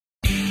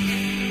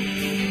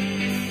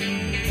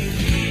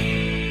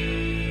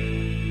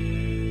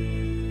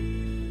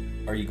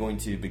are you going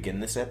to begin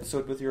this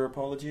episode with your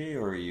apology,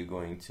 or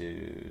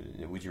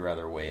would you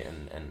rather wait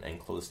and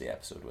close the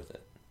episode with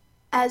it?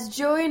 As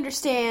Joey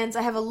understands,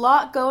 I have a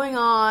lot going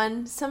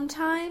on.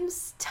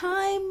 Sometimes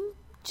time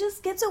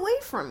just gets away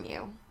from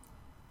you.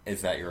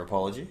 Is that your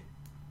apology?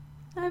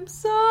 I'm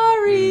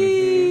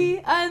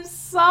sorry. Mm-hmm. I'm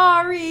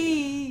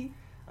sorry.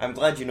 I'm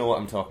glad you know what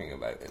I'm talking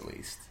about, at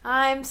least.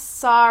 I'm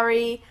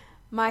sorry.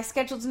 My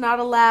schedule does not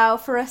allow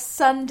for a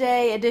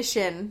Sunday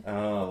edition.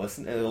 Oh,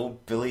 listen to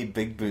old Billy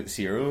Big Boots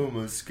here. Oh,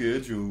 my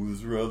schedule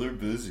was rather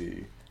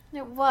busy.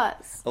 It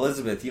was.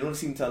 Elizabeth, you don't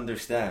seem to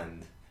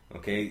understand.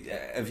 Okay?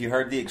 Have you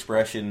heard the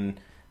expression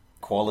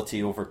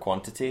quality over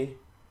quantity?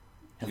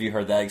 Have you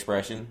heard that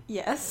expression?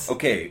 Yes.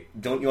 Okay,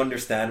 don't you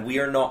understand? We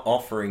are not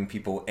offering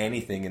people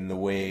anything in the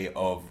way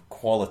of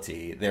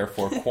quality.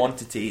 Therefore,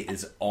 quantity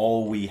is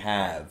all we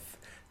have.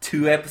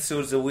 2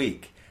 episodes a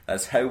week.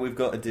 That's how we've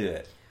got to do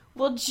it.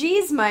 Well,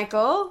 geez,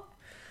 Michael.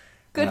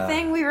 Good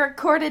thing we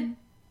recorded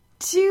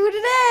 2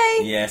 today.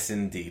 Yes,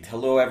 indeed.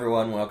 Hello,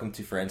 everyone. Welcome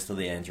to Friends Till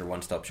the End, your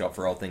one-stop shop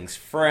for all things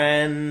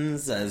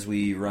Friends, as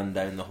we run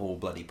down the whole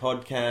bloody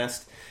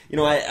podcast. You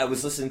know, I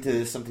was listening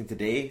to something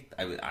today.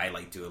 I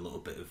like do a little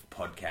bit of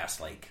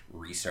podcast, like,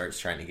 research,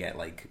 trying to get,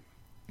 like,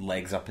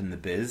 legs up in the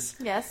biz.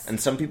 Yes.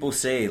 And some people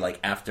say, like,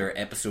 after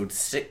episode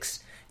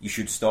 6, you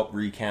should stop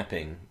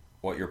recapping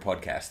what your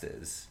podcast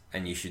is.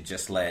 And you should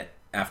just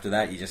after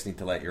that, you just need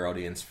to let your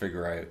audience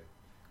figure out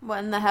what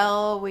in the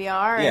hell we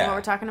are and what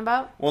we're talking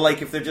about. Well,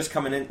 like, if they're just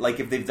coming in, like,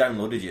 if they've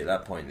downloaded you at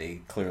that point,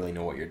 they clearly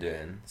know what you're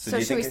doing. So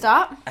should we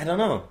stop? I don't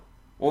know.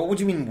 Well, what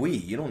do you mean we?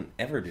 You don't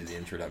ever do the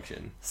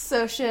introduction.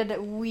 So should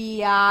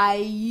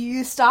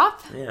you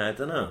stop? Yeah, I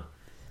don't know.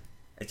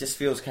 It just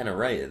feels kind of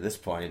right at this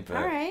point. But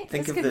alright,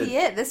 this could be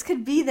it. This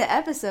could be the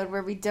episode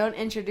where we don't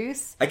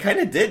introduce. I kind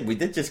of did. We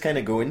did just kind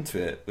of go into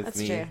it with That's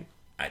me. True.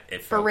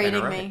 It felt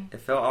berating right. me. It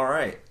felt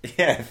alright.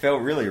 Yeah, it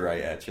felt really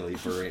right, actually,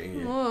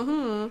 berating you.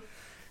 Mm-hmm.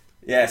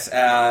 Yes,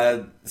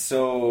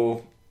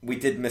 so we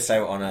did miss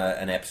out on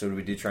an episode.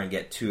 We did try and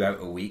get 2 out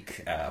a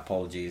week.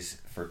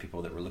 Apologies for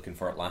people that were looking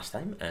for it last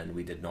time, and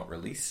we did not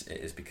release. It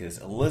is because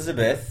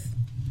Elizabeth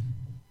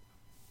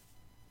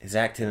is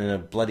acting in a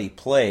bloody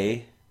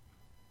play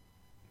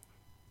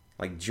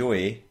like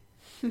Joey.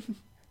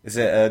 Is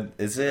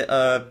it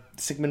a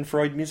Sigmund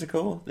Freud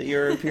musical that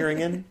you're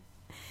appearing in?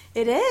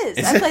 It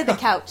is. I played the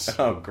couch.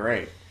 Oh,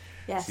 great.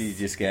 Yes. So you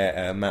just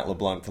get Matt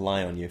LeBlanc to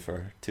lie on you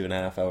for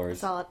 2.5 hours.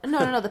 Solid.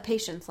 No. The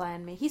patient's lie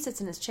on me. He sits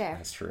in his chair.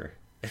 That's true.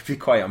 It'd be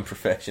quite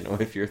unprofessional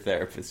if your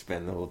therapist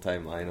spent the whole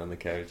time lying on the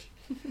couch.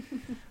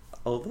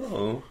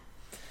 Although...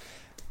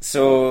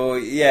 So,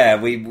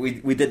 yeah,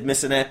 we did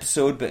miss an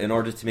episode, but in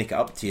order to make it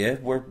up to you,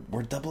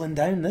 we're doubling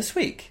down this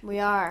week. We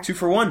are. 2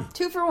 for 1.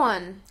 2 for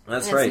 1.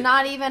 That's and right. It's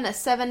not even a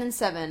 7 and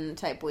 7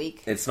 type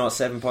week. It's not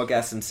 7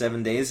 podcasts in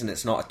 7 days, and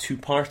it's not a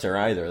 2-parter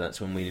either. That's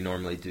when we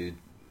normally do,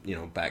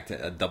 back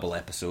to a double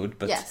episode.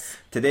 But yes.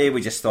 Today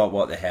we just thought,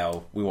 what the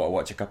hell? We want to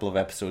watch a couple of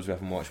episodes. We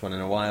haven't watched one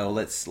in a while.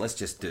 Let's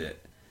just do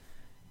it.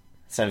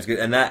 Sounds good.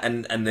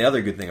 And the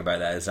other good thing about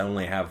that is I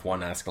only have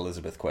one Ask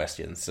Elizabeth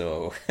question,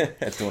 so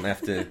I don't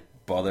have to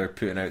bother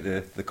putting out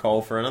the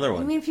call for another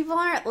one. You mean people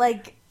aren't,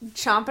 like,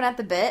 chomping at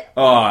the bit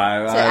to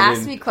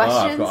ask me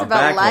questions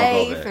about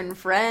life and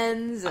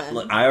friends? And...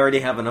 Look, I already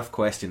have enough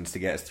questions to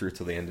get us through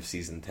till the end of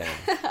season 10.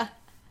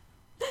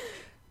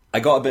 I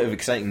got a bit of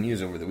exciting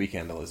news over the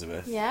weekend,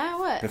 Elizabeth. Yeah,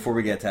 what? Before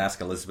we get to Ask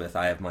Elizabeth,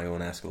 I have my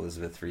own Ask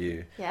Elizabeth for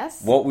you.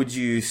 Yes? What would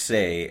you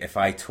say if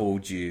I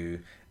told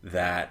you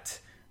that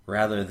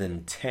rather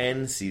than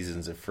 10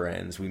 seasons of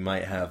Friends, we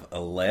might have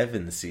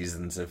 11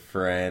 seasons of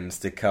Friends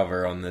to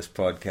cover on this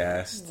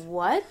podcast?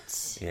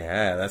 What?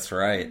 Yeah, that's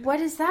right.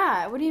 What is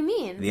that? What do you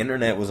mean? The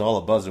internet was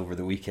all abuzz over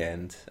the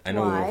weekend.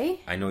 Why?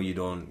 I know you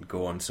don't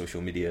go on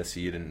social media,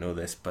 so you didn't know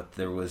this, but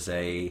there was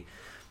a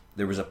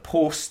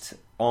post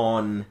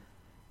on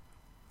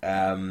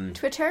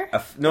Twitter?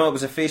 No, it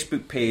was a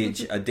Facebook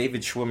page, a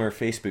David Schwimmer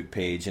Facebook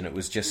page, and it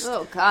was just...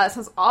 Oh, God, that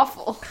sounds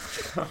awful.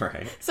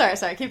 Alright.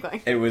 Sorry, keep going.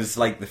 It was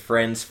like the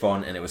Friends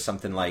font, and it was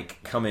something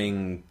like,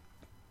 coming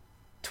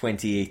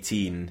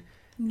 2018,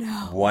 No.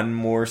 one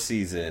more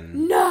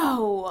season.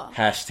 No!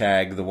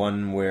 Hashtag the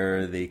one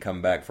where they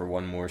come back for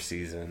one more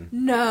season.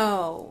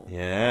 No.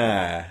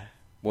 Yeah.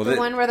 Well, The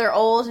one where they're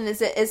old and is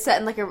set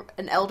in like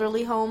an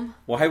elderly home?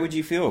 Well, how would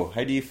you feel?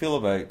 How do you feel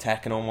about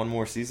tacking on one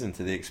more season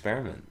to the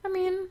experiment? I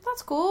mean,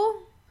 that's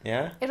cool.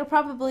 Yeah? It'll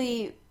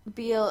probably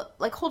be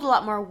hold a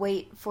lot more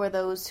weight for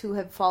those who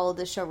have followed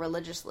the show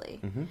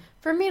religiously. Mm-hmm.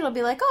 For me, it'll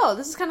be like, oh,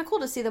 this is kind of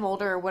cool to see them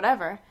older or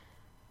whatever.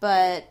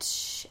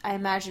 But I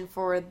imagine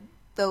for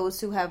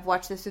those who have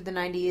watched this through the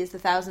 90s, the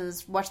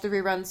thousands, watch the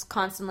reruns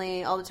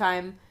constantly, all the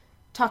time,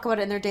 talk about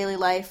it in their daily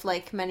life,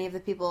 like many of the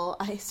people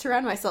I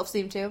surround myself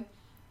seem to,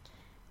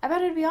 I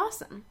bet it'd be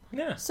awesome.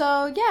 Yeah.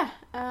 So, yeah,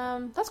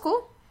 that's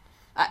cool.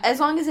 As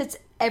long as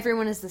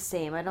everyone is the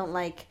same. I don't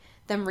like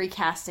them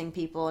recasting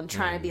people and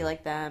trying to be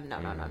like them.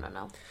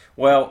 No.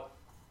 Well,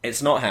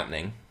 it's not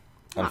happening.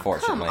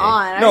 Unfortunately. Come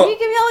on. No, Are you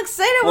getting me all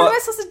excited? What am I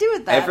supposed to do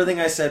with that? everything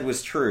I said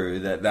was true.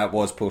 That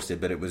was posted,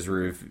 but it was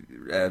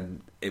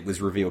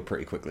revealed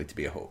pretty quickly to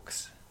be a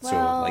hoax. So,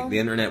 Well- like, the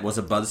internet was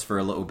abuzz for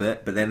a little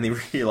bit, but then they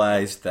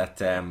realized that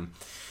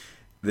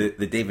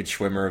the David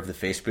Schwimmer of the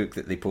Facebook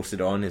that they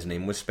posted on, his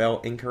name was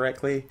spelled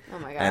incorrectly. Oh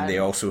my god. And they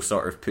also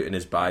sort of put in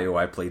his bio,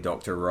 I play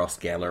Dr. Ross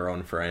Geller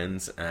on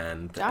Friends,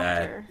 and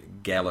Doctor?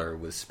 Geller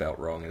was spelt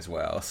wrong as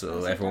well. So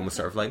Was it everyone was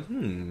doctor? sort of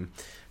like,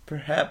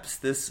 perhaps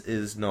this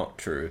is not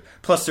true.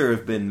 Plus, there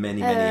have been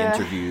many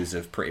interviews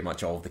of pretty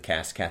much all of the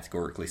cast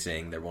categorically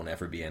saying there won't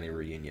ever be any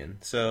reunion.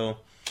 So,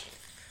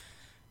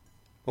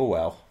 oh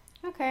well.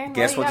 Okay, well,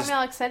 Guess you we'll got just- me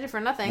all excited for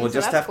nothing, We'll so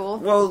just that's have. cool.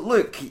 Well,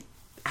 look.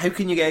 How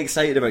can you get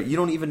excited about it? You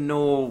don't even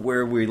know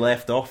where we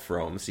left off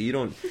from, so you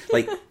don't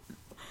like.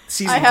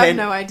 Season I have 10,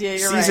 no idea,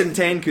 you're season right.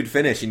 10 could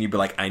finish, and you'd be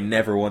like, I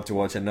never want to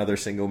watch another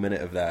single minute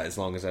of that as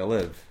long as I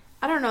live.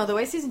 I don't know, the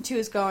way season 2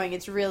 is going,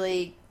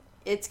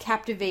 it's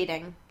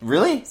captivating.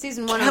 Really?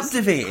 Season 1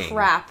 Captivating. is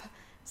crap.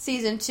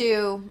 Season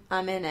 2,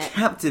 I'm in it.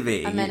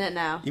 Captivating. I'm in it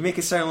now. You make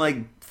it sound like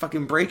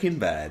fucking Breaking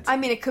Bad. I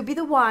mean, it could be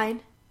the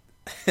wine.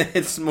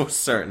 It's most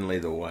certainly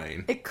the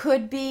wine. It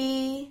could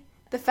be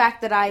the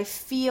fact that I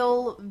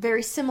feel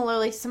very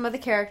similarly to some of the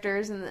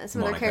characters and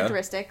some of their Monica.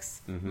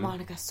 characteristics. Mhm.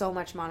 Monica, so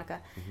much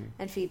Monica.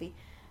 And Phoebe.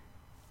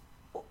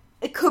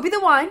 It could be the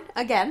wine,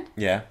 again.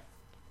 Yeah.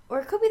 Or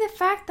it could be the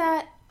fact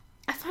that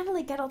I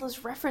finally get all those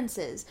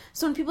references.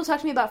 So when people talk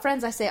to me about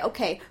Friends, I say,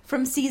 okay,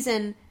 from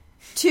season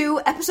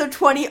 2, episode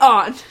 20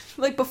 on.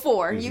 Like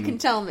before, you can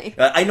tell me.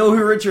 I know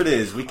who Richard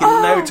is. We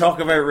can now talk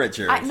about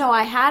Richard.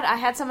 I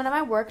had someone at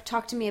my work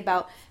talk to me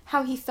about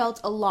how he felt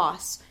a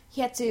loss.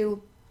 He had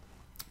to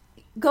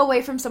go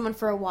away from someone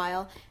for a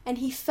while, and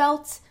he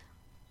felt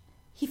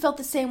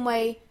the same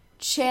way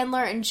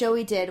Chandler and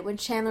Joey did when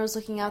Chandler was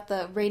looking out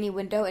the rainy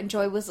window and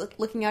Joey was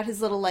looking out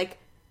his little like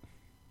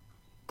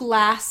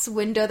glass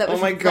window that was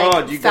Oh my like,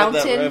 God, you got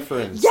fountain. that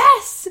reference.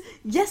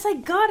 Yes, I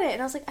got it,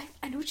 and I was like,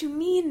 I know what you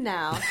mean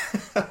now.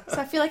 So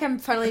I feel like I'm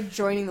finally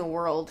joining the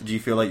world, Do you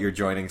feel like you're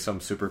joining some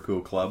super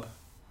cool club?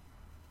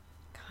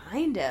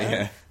 kind of.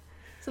 Yeah.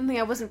 Something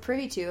I wasn't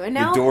privy to, and The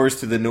now. doors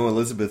to the No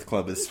Elizabeth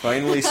Club is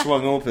finally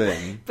swung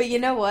open. But you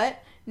know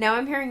what? Now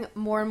I'm hearing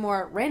more and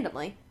more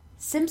randomly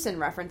Simpson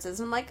references.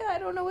 I'm like, I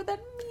don't know what that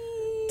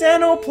means.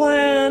 Dano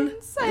plan.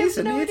 I have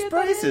Lisa no needs idea what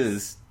that is.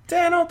 prices.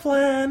 Dano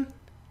plan.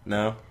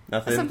 No,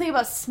 nothing. Something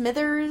about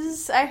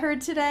Smithers I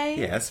heard today.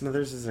 Yeah,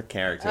 Smithers is a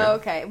character. Oh,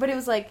 okay. But it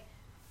was like,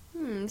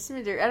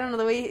 Smithers. I don't know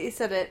the way he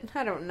said it.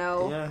 I don't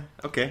know. Yeah.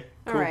 Okay.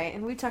 Cool. All right.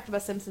 And we've talked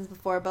about Simpsons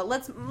before, but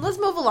let's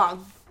move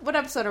along. What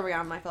episode are we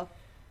on, Michael?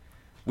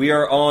 We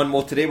are on.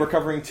 Well, today we're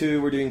covering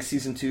 2. We're doing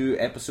season 2,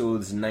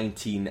 episodes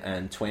 19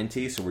 and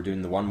 20. So we're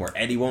doing the one where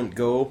Eddie won't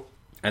go,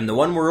 and the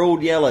one where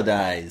Old Yella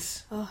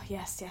dies. Oh,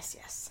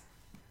 yes.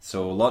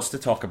 So lots to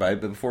talk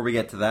about. But before we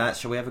get to that,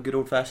 shall we have a good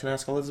old-fashioned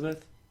Ask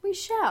Elizabeth? We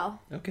shall.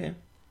 Okay.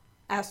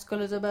 Ask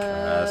Elizabeth.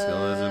 Ask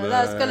Elizabeth.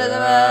 Ask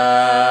Elizabeth.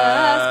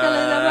 Ask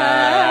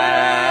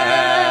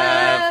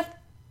Elizabeth.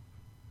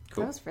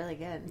 Cool. That was really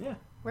good. Yeah.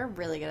 We're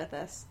really good at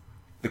this.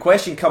 The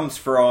question comes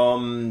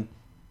from,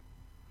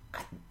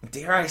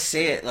 dare I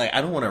say it, like,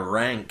 I don't want to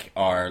rank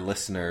our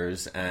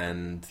listeners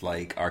and,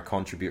 like, our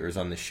contributors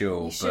on the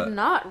show, You should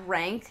not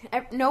rank.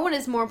 No one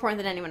is more important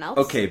than anyone else.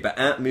 Okay, but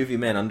at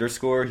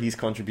 @MovieMen_, he's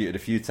contributed a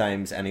few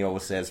times, and he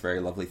always says very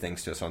lovely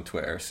things to us on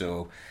Twitter,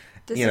 so,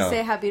 Does you he know,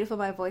 say how beautiful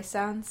my voice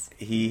sounds?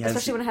 he has,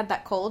 Especially when I had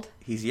that cold.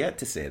 he's yet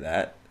to say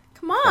that.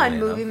 Come on, Funny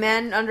enough.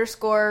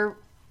 movieman_.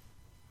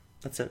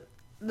 That's it.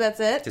 That's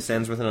it? Just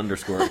ends with an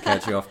underscore to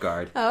catch you off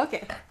guard. Oh,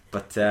 okay.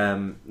 But,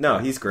 no,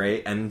 he's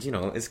great, and, you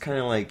know, it's kind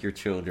of like your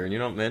children.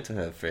 You're not meant to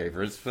have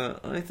favorites,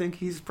 but I think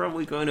he's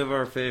probably kind of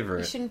our You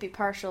favorite. shouldn't be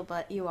partial,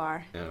 but you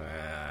are.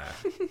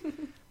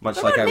 Much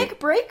What like about I... Nick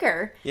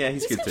Breaker? Yeah,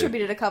 he's good too.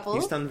 contributed a couple.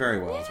 He's done very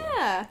well as well.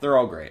 Yeah. They're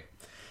all great.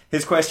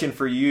 His question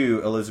for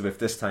you, Elizabeth,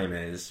 this time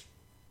is,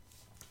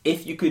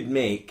 if you could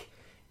make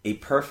a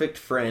perfect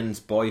friend's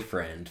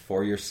boyfriend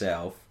for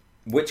yourself,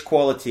 which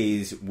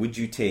qualities would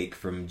you take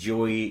from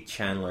Joey,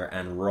 Chandler,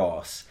 and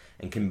Ross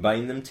and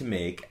combine them to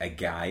make a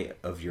guy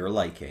of your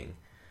liking?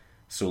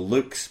 So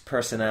looks,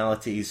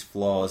 personalities,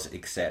 flaws,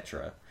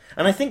 etc.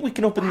 And I think we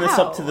can open this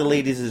up to the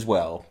ladies as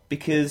well,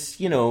 because,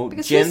 you know,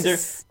 Because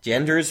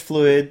gender is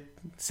fluid,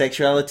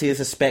 sexuality is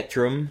a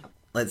spectrum.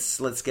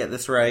 Let's get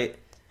this right.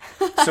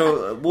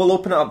 So we'll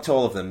open it up to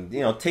all of them.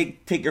 You know,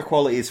 take your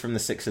qualities from the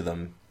 6 of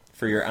them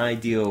for your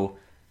ideal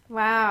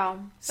Wow.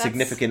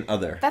 significant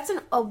other. That's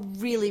a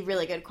really,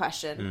 really good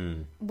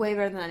question. Way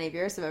better than any of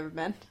yours have ever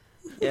been.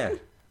 Yeah.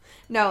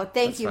 No,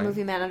 thank That's you, fine.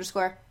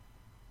 movieman_.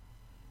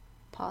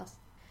 Pause.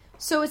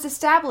 So it's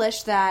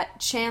established that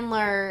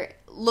Chandler,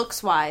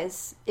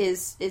 looks-wise,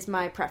 is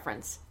my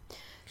preference.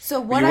 So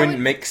what you I wouldn't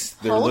would... mix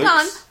their Hold looks?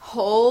 on.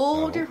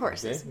 Hold Oh, your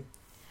horses. okay.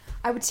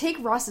 I would take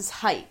Ross's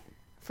height,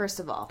 first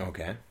of all.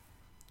 Okay.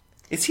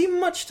 Is he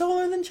much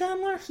taller than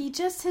Chandler?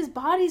 His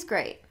body's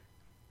great.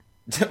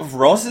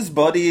 Ross's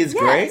body is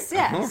great?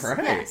 Yes, All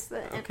right. yes.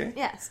 Okay.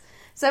 Yes.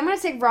 So I'm going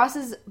to take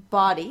Ross's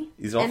body.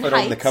 He's and often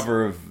height. on the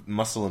cover of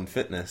Muscle and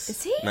Fitness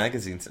Is he?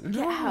 magazines. No,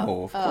 Yeah.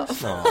 of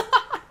course not.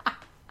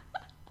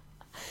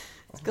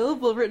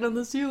 Scalable written on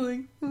the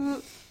ceiling.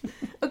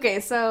 Okay,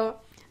 so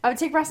I would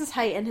take Ross's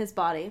height and his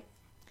body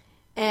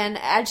and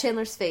add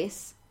Chandler's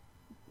face.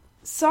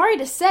 Sorry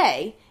to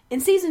say,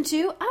 in season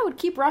 2, I would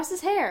keep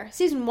Ross's hair.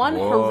 Season 1,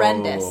 Whoa.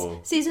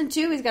 horrendous. Season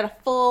 2, he's got a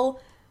full,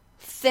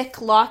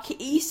 thick lock.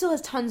 He still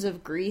has tons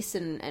of grease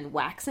and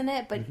wax in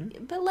it,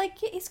 but like,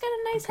 he's got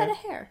a nice head of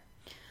hair.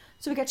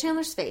 So we got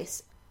Chandler's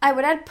face. I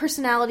would add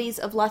personalities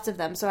of lots of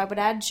them. So I would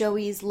add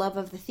Joey's love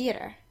of the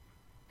theater.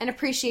 An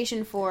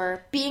appreciation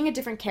for being a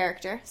different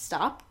character.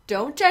 Stop.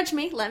 Don't judge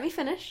me. Let me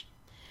finish.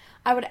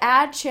 I would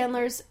add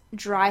Chandler's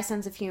dry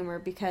sense of humor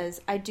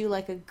because I do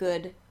like a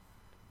good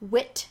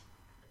wit.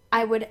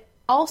 I would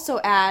also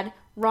add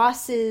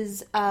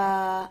Ross's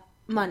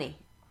money.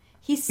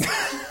 He's...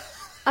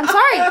 I'm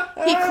sorry.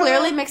 He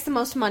clearly makes the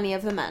most money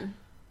of the men.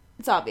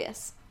 It's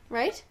obvious.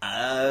 Right?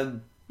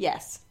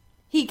 Yes.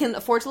 He can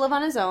afford to live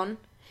on his own.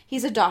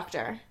 He's a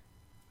doctor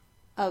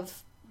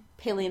of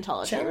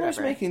paleontology. Chandler's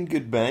making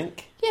good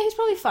bank. Yeah, he's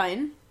probably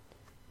fine.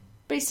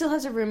 But he still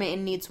has a roommate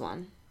and needs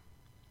one.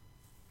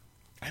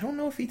 I don't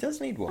know if he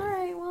does need one.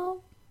 Alright,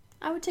 well,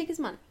 I would take his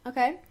money.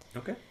 Okay?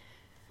 Okay.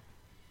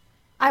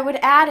 I would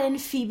add in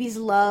Phoebe's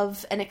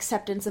love and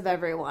acceptance of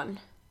everyone.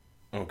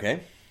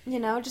 Okay. You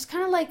know, just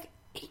kind of like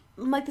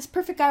this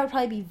perfect guy would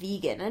probably be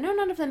vegan. I know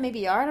none of them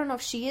maybe are. I don't know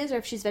if she is or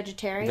if she's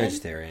vegetarian.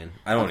 Vegetarian.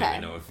 I don't Okay.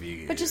 even know if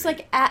vegan. But just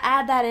like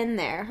add that in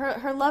there.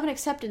 Her love and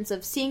acceptance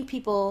of seeing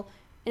people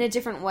in a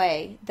different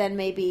way than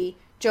maybe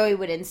Joey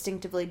would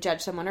instinctively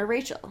judge someone, or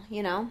Rachel,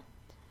 you know?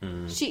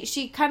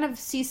 She kind of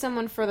sees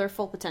someone for their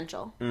full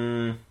potential.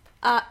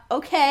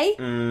 Okay.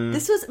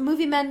 This was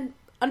Movie Men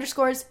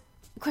 _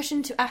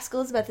 question to ask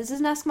Elizabeth. This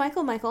isn't Ask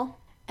Michael.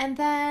 And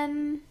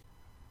then...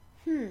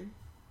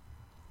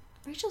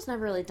 Rachel's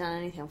never really done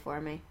anything for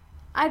me.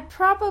 I'd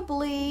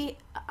probably...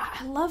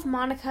 I love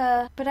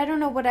Monica, but I don't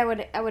know what I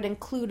would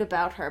include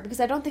about her, because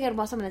I don't think I'd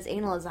want someone as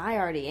anal as I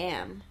already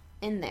am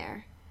in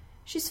there.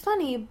 She's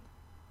funny.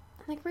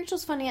 Like,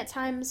 Rachel's funny at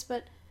times,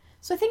 but...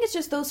 So I think it's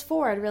just those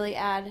 4 I'd really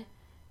add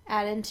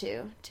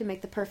into to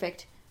make the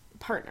perfect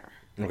partner.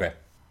 Okay.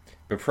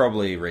 But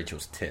probably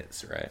Rachel's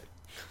tits, right?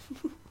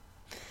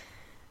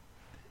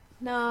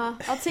 Nah,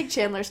 I'll take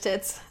Chandler's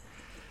tits.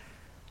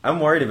 I'm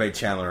worried about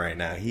Chandler right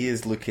now. He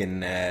is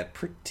looking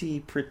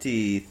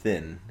pretty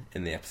thin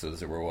in the episodes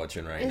that we're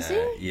watching right Is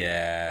now. he?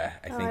 Yeah,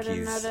 I think I didn't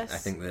he's. notice. I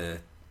think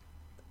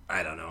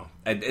I don't know.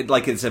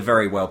 It's a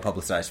very well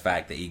publicized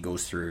fact that he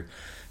goes through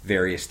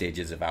various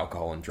stages of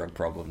alcohol and drug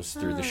problems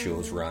through the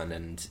show's run,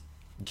 and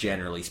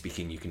generally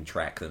speaking, you can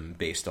track them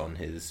based on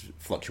his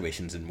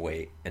fluctuations in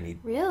weight, and he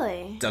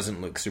Really?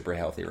 doesn't look super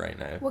healthy right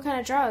now. What kind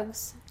of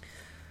drugs?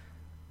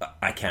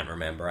 I can't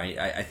remember.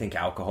 I think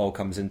alcohol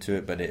comes into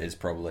it, but it is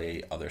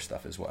probably other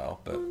stuff as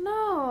well. But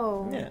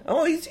No. yeah.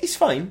 Oh, he's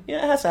fine. Yeah,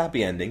 it has a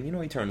happy ending. You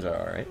know, he turns out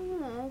all right.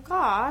 Oh,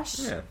 gosh.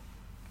 Yeah.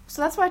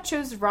 So that's why I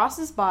chose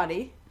Ross's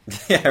body.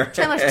 Yeah, right.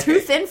 Chandler's too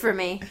thin for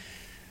me.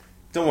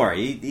 Don't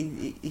worry.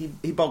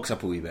 He bulks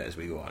up a wee bit as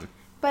we go on.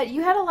 But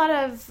you had a lot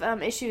of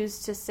issues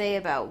to say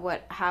about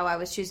how I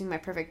was choosing my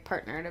perfect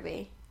partner to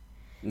be.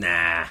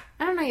 Nah.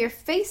 I don't know, your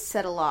face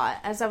said a lot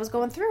as I was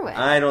going through it.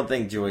 I don't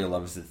think Joey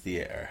loves the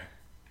theater.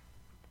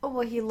 Oh,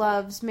 well, he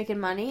loves making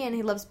money, and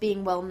he loves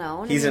being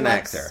well-known. He's and an he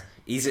loves- actor.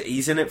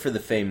 He's in it for the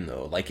fame,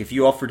 though. Like, if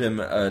you offered him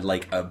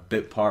a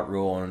bit part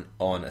role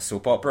on a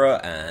soap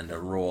opera and a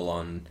role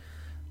on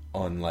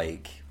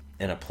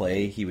in a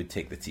play, he would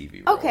take the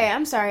TV role. Okay,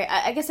 I'm sorry.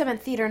 I guess I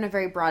meant theater in a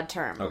very broad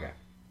term. Okay.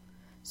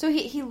 So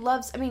he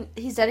loves... I mean,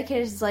 he's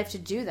dedicated his life to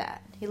do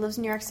that. He lives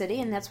in New York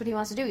City, and that's what he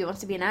wants to do. He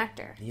wants to be an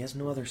actor. He has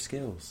no other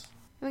skills.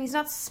 I mean, he's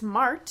not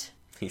smart,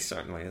 He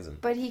certainly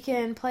isn't. but he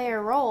can play a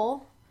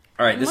role.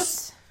 All right, And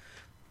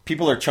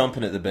people are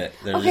chomping at the bit.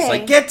 They're Okay. just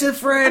like, get to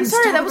Friends!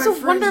 I'm sorry, talk that was about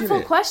a Friends wonderful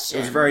bit." question.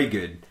 It was very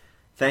good.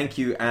 Thank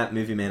you at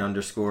MovieMan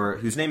 _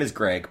 whose name is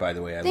Greg, by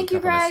the way. I Thank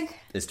looked you, up on Greg.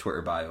 his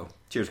Twitter bio.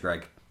 Cheers,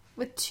 Greg.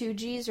 With 2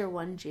 G's or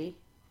 1 G?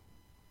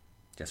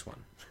 Just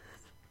one.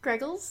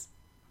 Greggles?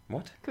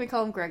 What? Can we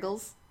call him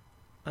Greggles?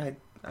 I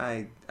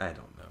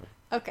don't know.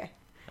 Okay.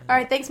 All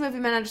right, thanks,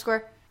 MovieMan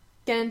 _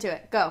 Get into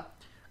it. Go.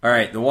 All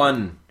right, the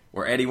one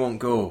where Eddie won't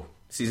go.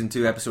 Season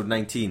 2, episode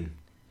 19.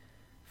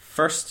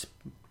 First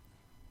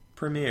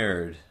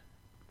premiered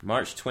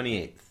March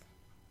 28th,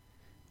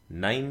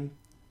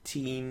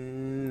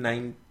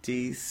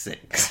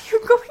 1996.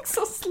 You're going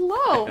so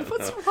slow.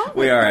 What's wrong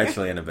We with are you?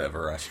 actually in a bit of a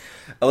rush.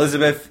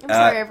 Elizabeth, I'm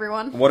sorry,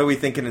 everyone. what are we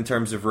thinking in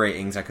terms of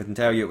ratings? I couldn't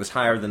tell you. It was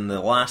higher than the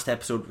last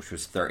episode, which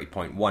was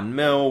 30.1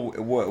 mil.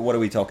 What are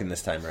we talking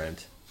this time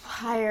around?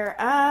 Higher.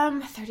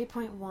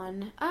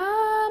 30.1.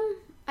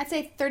 I'd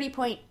say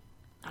 30.8.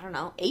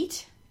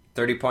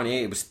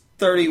 30.8. It was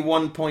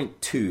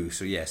 31.2.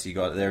 So yes, you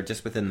got it there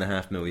just within the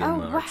 500,000 Oh,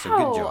 mark. wow. So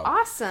good job.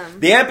 Awesome.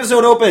 The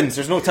episode opens.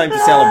 There's no time to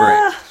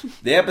celebrate.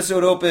 The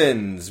episode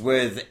opens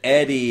with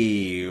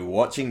Eddie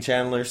watching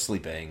Chandler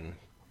sleeping.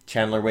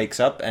 Chandler wakes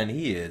up and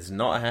he is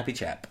not a happy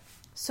chap.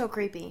 So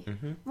creepy.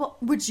 Mm-hmm. Well,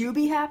 would you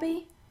be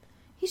happy?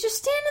 He's just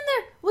standing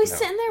there. Well, he's No.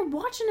 sitting there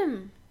watching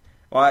him.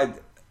 Well,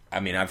 I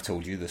mean, I've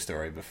told you the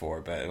story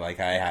before, but like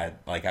I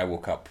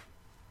woke up.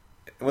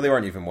 Well, they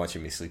weren't even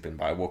watching me sleeping,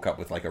 but I woke up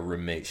with like a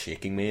roommate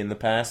shaking me in the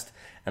past,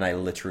 and I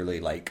literally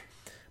like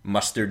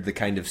mustered the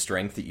kind of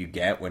strength that you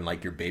get when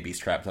like your baby's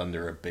trapped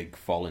under a big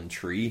fallen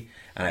tree,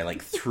 and I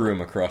like threw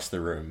him across the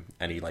room,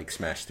 and he like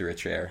smashed through a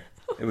chair.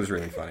 It was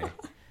really funny.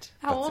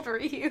 How old were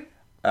you?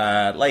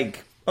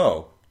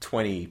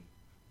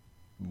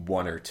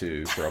 21 or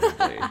 2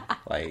 probably.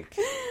 Like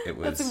it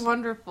was. That's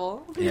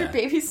wonderful. Yeah. Your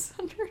baby's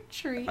under a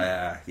tree.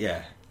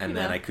 Yeah, and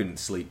then Yeah. I couldn't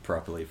sleep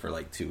properly for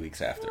like 2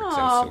 weeks after. 'cause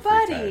Aw, I was so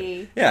freaked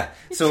buddy. out. Yeah,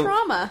 It's so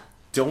trauma.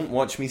 don't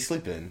watch me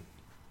sleeping,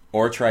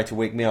 or try to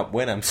wake me up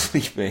when I'm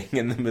sleeping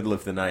in the middle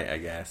of the night, I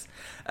guess.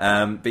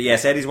 But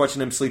yes, Eddie's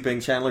watching him sleeping.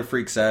 Chandler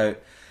freaks out.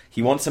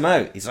 He wants him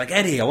out. He's like,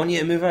 Eddie, I want you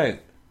to move out.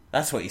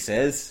 That's what he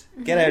says.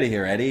 Get out of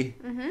here, Eddie.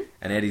 Mm-hmm.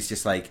 And Eddie's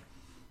just like,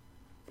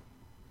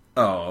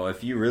 oh,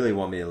 if you really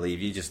want me to leave,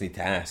 you just need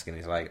to ask. And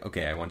he's like,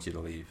 okay, I want you to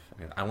leave.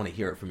 I want to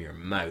hear it from your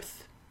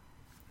mouth,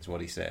 is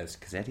what he says.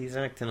 Because Eddie's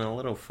acting a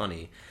little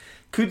funny.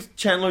 Could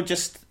Chandler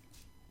just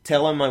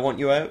tell him, I want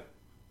you out?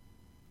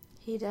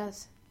 He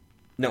does.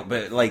 No,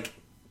 but, like,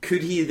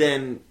 could he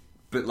then...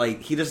 But,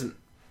 like, he doesn't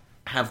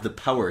have the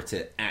power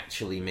to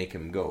actually make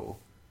him go.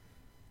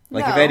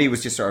 Like, if No. Eddie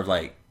was just sort of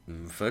like,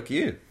 fuck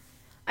you.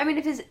 I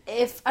mean,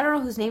 if I don't know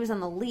whose name is on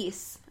the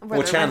lease. where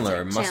Well, they're Chandler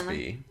renting- must Chandler.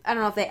 be. I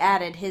don't know if they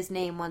added his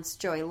name once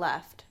Joey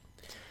left,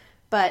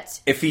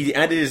 but If he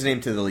added his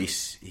name to the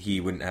lease, he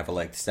wouldn't have a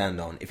leg to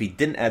stand on. If he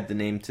didn't add the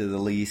name to the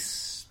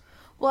lease...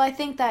 well, I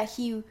think that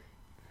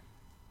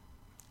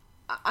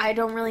I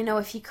don't really know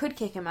if he could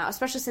kick him out,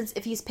 especially since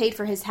if he's paid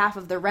for his half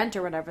of the rent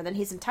or whatever, then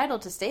he's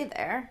entitled to stay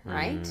there,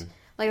 right?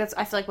 Like that's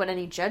I feel like what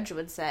any judge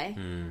would say.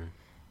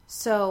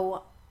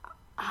 So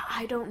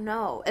I don't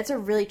know. It's a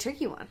really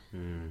tricky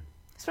one.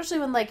 Especially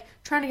when, like,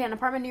 trying to get an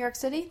apartment in New York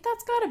City,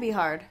 that's gotta be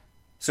hard.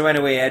 So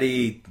anyway,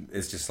 Eddie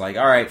is just like,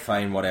 alright,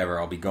 fine, whatever,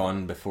 I'll be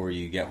gone before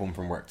you get home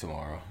from work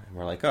tomorrow. And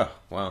we're like, oh,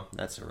 well,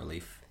 that's a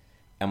relief.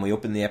 And we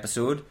open the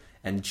episode,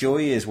 and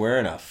Joey is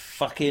wearing a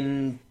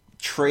fucking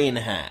train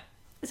hat.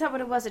 Is that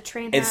what it was? A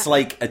train hat? It's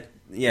like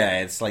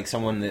it's like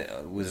someone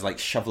that was like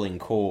shoveling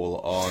coal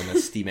on a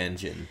steam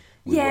engine.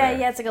 would wear.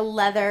 Yeah, it's like a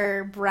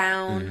leather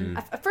brown.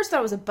 At first I thought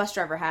it was a bus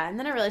driver hat, and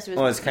then I realized it was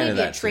Well, it's kind of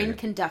maybe a that train too.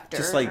 conductor.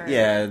 Just like, or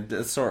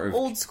yeah, sort of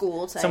old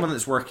school type. someone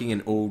that's working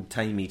in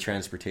old-timey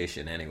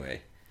transportation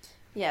anyway.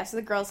 Yeah, so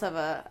the girls have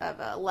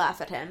a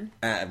laugh at him.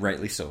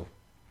 Rightly so.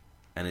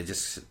 And it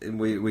just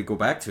we go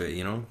back to it,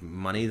 you know,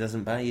 money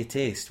doesn't buy you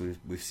taste.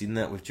 We've seen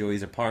that with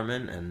Joey's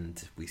apartment,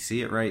 and we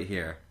see it right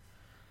here.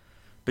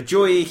 But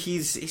Joey,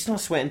 he's not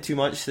sweating too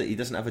much that he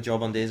doesn't have a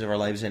job on Days of Our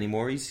Lives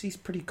anymore. He's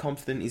pretty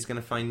confident he's going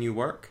to find new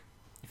work.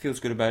 He feels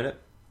good about it.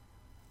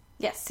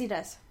 Yes, he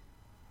does.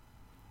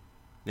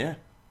 Yeah.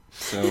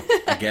 So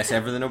I guess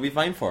everything will be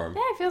fine for him.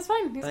 Yeah, he feels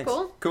fine. He's Thanks.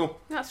 cool. Cool.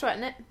 Not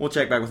sweating it. We'll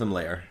check back with him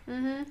later.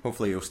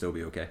 Hopefully he'll still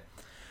be okay.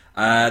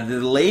 The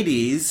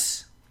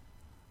ladies,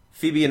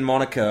 Phoebe and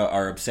Monica,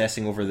 are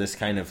obsessing over this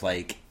kind of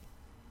like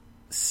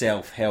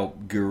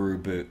self-help guru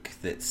book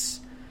that's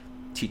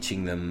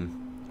teaching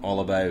them all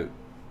about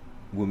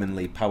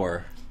womanly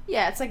power.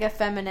 Yeah, it's like a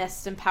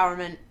feminist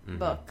empowerment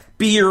book.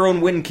 Be your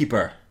own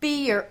windkeeper.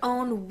 Be your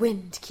own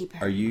wind keeper.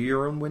 Are you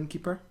your own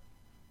windkeeper?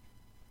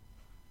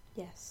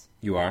 Yes.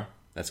 You are?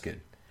 That's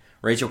good.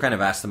 Rachel kind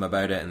of asked them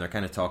about it, and they're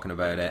kind of talking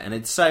about it, and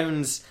it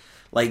sounds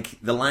like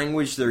the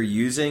language they're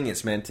using,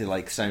 it's meant to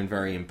like sound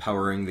very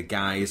empowering. The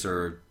guys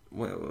are...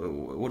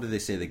 What do they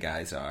say the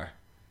guys are?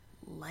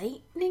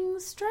 Lightning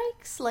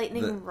strikes?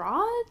 Lightning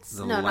rods?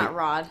 the No, light- not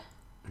rod.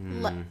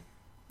 The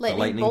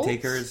lightning bolts?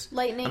 takers?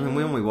 Lightning... I mean,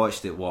 we only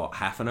watched it,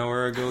 half an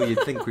hour ago? You'd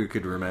think we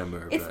could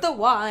remember. It's but... the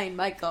wine,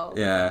 Michael.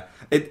 Yeah.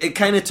 It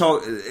kind of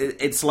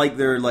it's like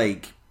they're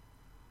like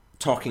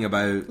talking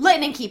about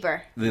Lightning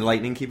Keeper. the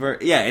Lightning Keeper.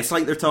 Yeah, it's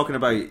like they're talking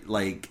about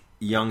like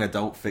young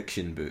adult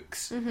fiction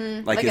books.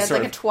 Mm-hmm. Like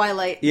a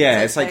Twilight. Yeah,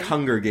 type it's like thing.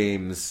 Hunger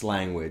Games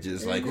language.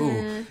 It's like,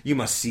 oh, you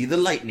must see the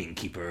Lightning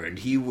Keeper, and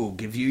he will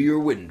give you your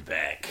wind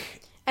back.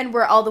 And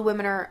where all the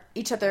women are,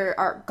 each other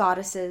are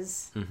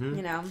goddesses,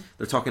 you know.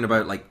 They're talking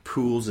about like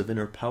pools of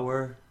inner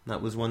power.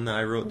 That was one that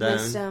I wrote down.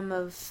 Wisdom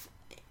of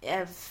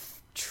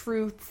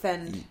truth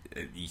and...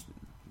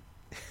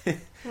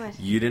 What?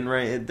 You didn't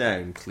write it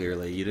down,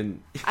 clearly. You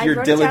didn't. I Your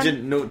wrote it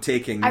diligent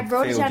note-taking I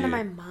wrote it failed down you. in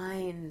my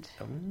mind.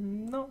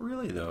 Not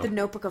really, though. The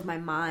notebook of my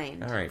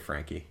mind. All right,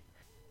 Frankie.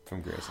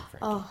 From Grace and Frankie.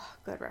 Oh,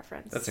 good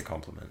reference. That's a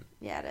compliment.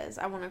 Yeah, it is.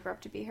 I want to grow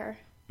up to be her.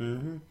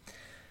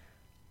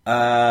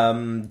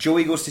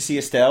 Joey goes to see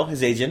Estelle,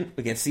 his agent.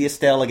 We get to see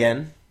Estelle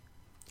again.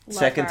 Love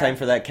Second her. time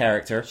for that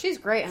character. She's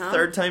great, huh?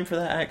 Third time for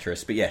that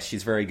actress. But yes,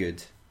 she's very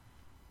good.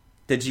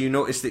 Did you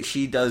notice that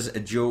she does a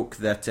joke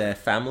that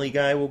Family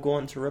Guy will go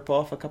on to rip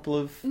off a couple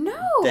of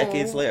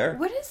decades later?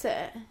 What is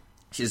it?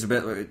 She's a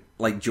bit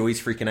like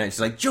Joey's freaking out. She's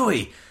like,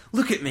 Joey,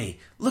 look at me.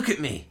 Look at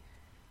me.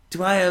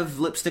 Do I have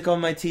lipstick on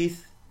my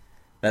teeth?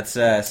 That's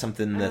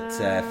something that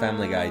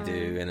Family Guy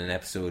do in an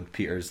episode.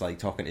 Peter's like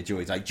talking to Joe.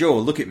 He's like, Joe,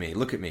 look at me.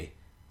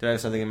 Do I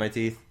have something in my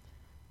teeth?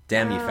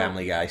 Damn you,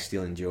 Family Guy,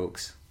 stealing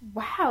jokes.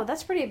 Wow,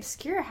 that's pretty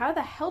obscure. How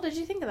the hell did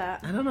you think of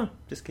that? I don't know.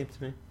 Just came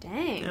to me.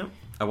 Dang. Yeah.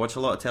 I watch a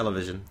lot of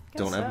television.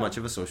 Don't have so. much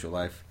of a social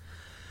life.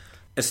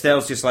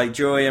 Estelle's just like,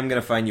 Joey, I'm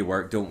going to find you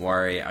work. Don't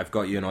worry. I've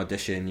got you an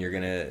audition.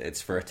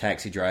 It's for a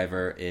taxi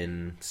driver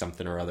in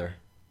something or other.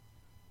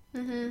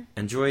 Mm-hmm.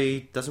 And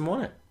Joey doesn't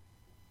want it.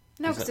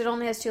 No, because it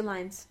only has 2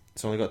 lines.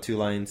 It's only got 2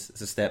 lines.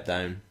 It's a step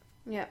down.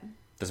 Yep.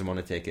 Doesn't want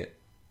to take it.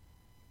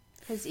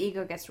 His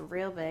ego gets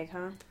real big,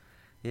 huh?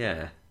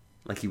 Yeah.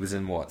 Like he was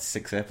in,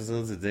 6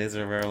 episodes of Days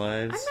of Our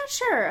Lives? I'm not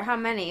sure how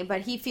many,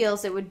 but he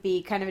feels it would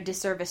be kind of a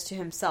disservice to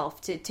himself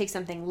to take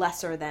something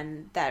lesser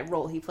than that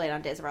role he played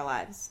on Days of Our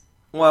Lives.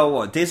 Well,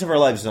 what? Days of Our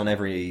Lives is on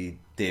every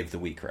day of the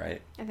week,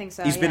 right? I think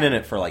so, He's been in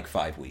it for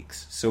 5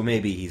 weeks, so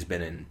maybe he's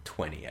been in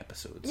 20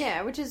 episodes.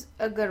 Yeah, which is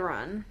a good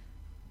run.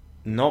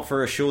 Not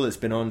for a show that's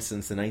been on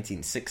since the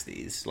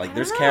 1960s.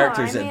 There's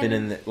characters that have been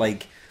in,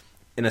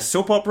 in a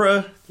soap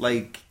opera,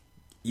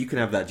 you can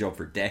have that job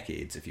for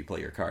decades if you play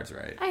your cards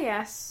right. I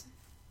guess.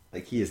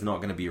 He is not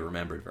going to be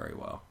remembered very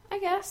well. I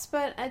guess,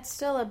 but it's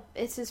still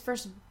it's his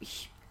first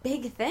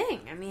big thing.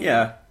 I mean,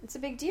 yeah, it's a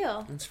big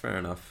deal. That's fair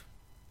enough.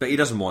 But he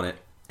doesn't want it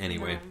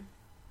anyway.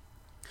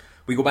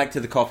 We go back to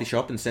the coffee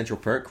shop in Central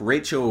Perk.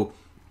 Rachel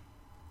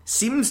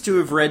seems to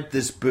have read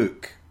this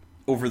book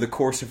over the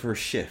course of her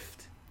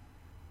shift.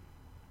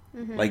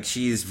 Mm-hmm.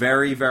 She's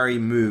very, very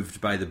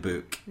moved by the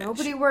book.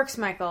 Nobody works,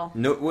 Michael.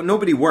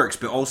 Nobody works,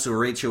 but also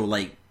Rachel,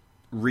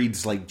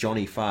 reads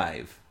Johnny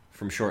Five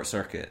from Short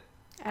Circuit.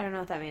 I don't know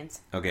what that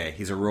means. Okay,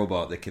 he's a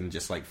robot that can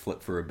just,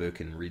 flip through a book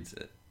and reads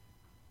it.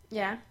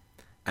 Yeah.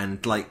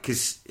 And,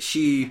 because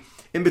she,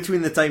 in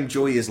between the time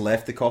Joey has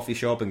left the coffee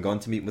shop and gone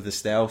to meet with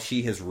Estelle,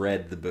 she has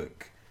read the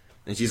book.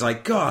 And she's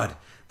like, God,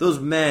 those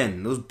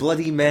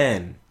bloody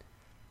men,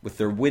 with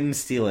their wind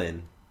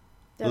stealing.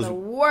 They're the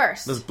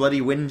worst. Those bloody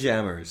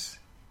windjammers.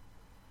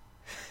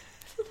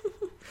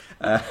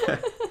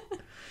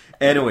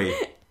 Anyway,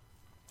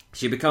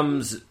 she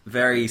becomes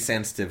very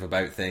sensitive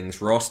about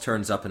things. Ross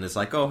turns up and is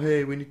like, oh,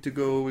 hey, we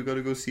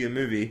gotta go see a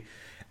movie.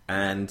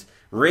 And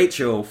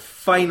Rachel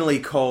finally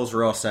calls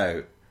Ross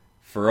out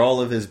for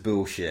all of his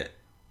bullshit.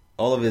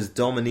 All of his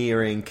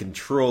domineering,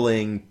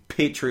 controlling,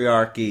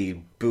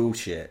 patriarchy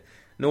bullshit.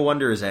 No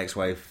wonder his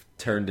ex-wife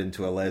turned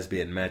into a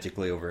lesbian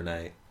magically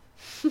overnight.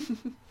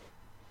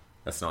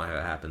 That's not how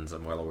it happens.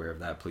 I'm well aware of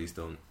that. Please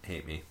don't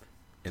hate me,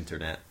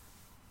 internet.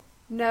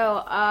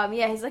 No,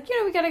 he's like,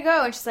 we gotta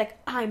go. And she's like,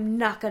 I'm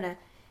not gonna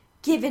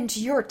give in to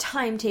your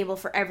timetable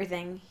for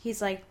everything.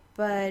 He's like,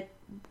 but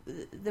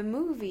the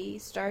movie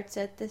starts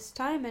at this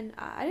time, and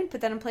I didn't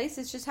put that in place.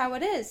 It's just how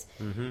it is.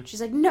 Mm-hmm.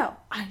 She's like, no,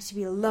 I need to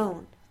be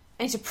alone.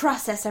 I need to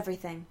process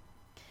everything.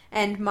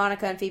 And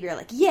Monica and Phoebe are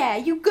like, yeah,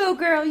 you go,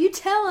 girl. You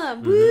tell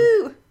him. Mm-hmm.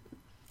 Woo!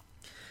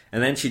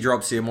 And then she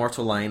drops the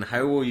immortal line, how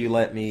do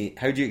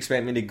you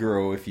expect me to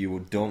grow if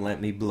you don't let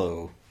me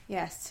blow?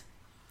 Yes.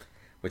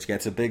 Which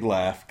gets a big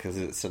laugh, because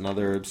it's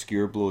another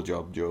obscure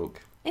blowjob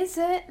joke. Is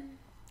it?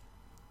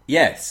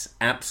 Yes,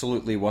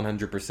 absolutely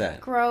 100%.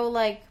 Grow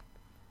like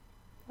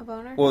a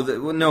boner?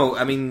 Well, no,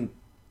 I mean,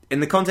 in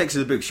the context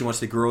of the book, she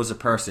wants to grow as a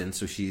person,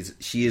 so she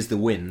is the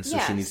wind, so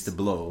she needs to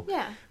blow.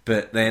 Yeah.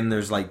 But then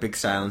there's big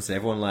silence, and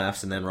everyone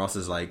laughs, and then Ross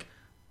is like,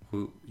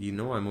 well,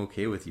 I'm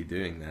okay with you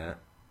doing that.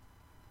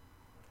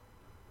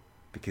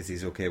 Because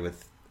he's okay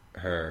with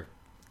her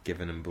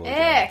giving him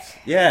blowjobs.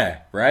 Ick. Yeah,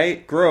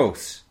 right?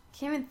 Gross.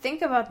 Can't even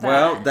think about that.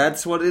 Well,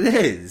 that's what it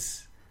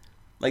is.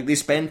 They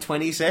spend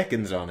 20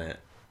 seconds on it.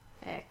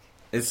 Ick.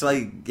 It's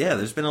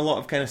there's been a lot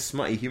of kind of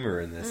smutty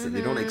humor in this that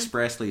they don't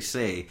expressly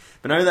say.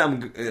 But now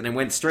that and it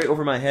went straight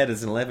over my head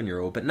as an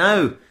 11-year-old, but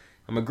now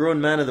I'm a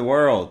grown man of the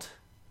world.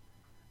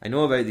 I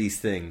know about these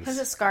things. Has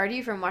it scarred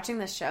you from watching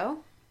this show?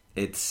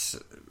 It's,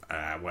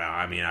 I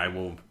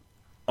will,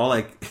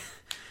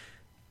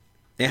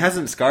 it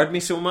hasn't scarred me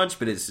so much,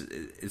 but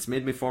it's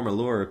made me form a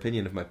lower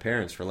opinion of my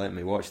parents for letting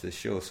me watch this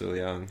show so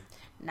young.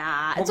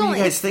 Nah, it's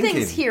only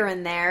things here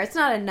and there. It's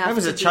not enough. I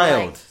was a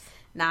child.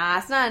 Nah,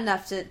 it's not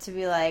enough to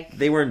be like...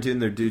 They weren't doing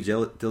their due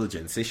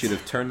diligence. They should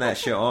have turned that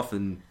shit off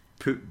and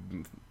put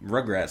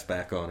Rugrats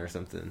back on or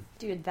something.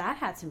 Dude, that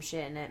had some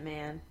shit in it,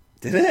 man.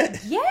 Did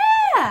it?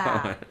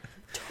 Yeah!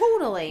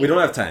 Totally. We don't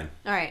have time.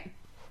 Alright.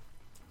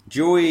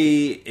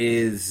 Joey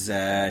is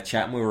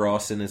chatting with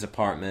Ross in his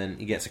apartment.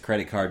 He gets a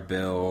credit card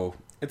bill.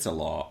 It's a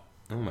lot.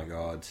 Oh my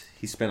god.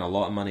 He spent a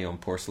lot of money on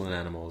porcelain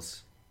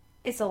animals.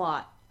 It's a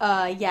lot.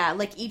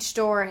 Each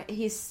store,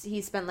 he's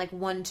spent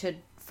 $1 to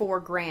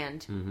 $4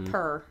 grand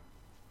per.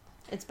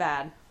 It's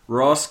bad.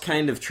 Ross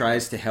kind of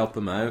tries to help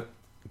him out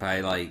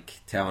by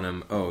telling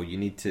him, oh, you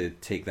need to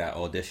take that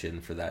audition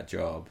for that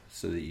job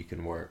so that you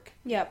can work.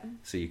 Yep.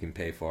 So you can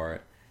pay for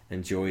it.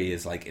 And Joey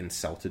is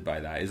insulted by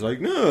that. He's like,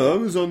 no, I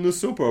was on the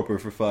soap opera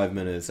for 5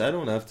 minutes. I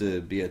don't have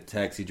to be a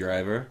taxi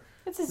driver.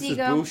 It's his this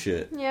ego. Is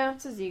bullshit. Yeah,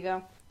 it's his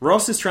ego.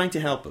 Ross is trying to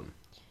help him.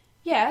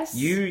 Yes.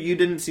 You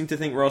didn't seem to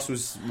think Ross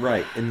was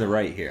in the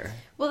right here.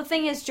 Well, the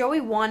thing is,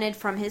 Joey wanted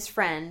from his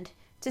friend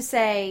to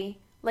say,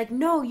 like,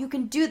 no, you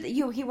can do that.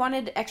 He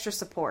wanted extra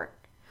support.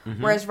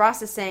 Mm-hmm. Whereas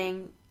Ross is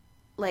saying,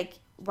 like,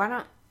 why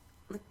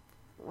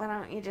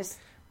don't you just...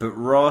 But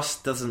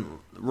Ross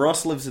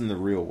lives in the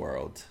real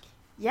world.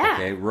 Yeah.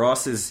 Okay,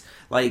 Ross is,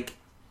 like,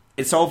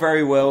 it's all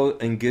very well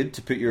and good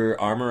to put your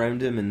arm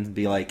around him and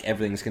be like,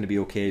 everything's going to be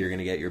okay, you're going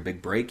to get your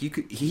big break.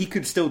 He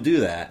could still do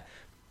that,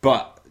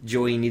 but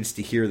Joey needs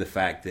to hear the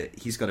fact that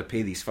he's got to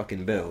pay these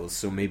fucking bills,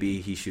 so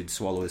maybe he should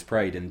swallow his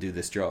pride and do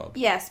this job.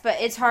 Yes, but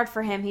it's hard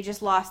for him. He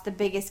just lost the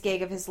biggest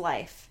gig of his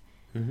life.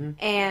 Mm-hmm.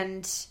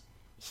 And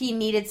he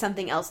needed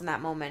something else in that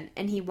moment,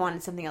 and he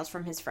wanted something else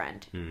from his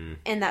friend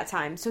in that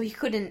time. So he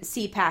couldn't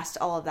see past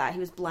all of that. He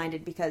was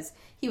blinded because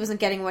he wasn't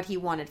getting what he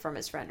wanted from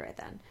his friend right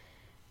then.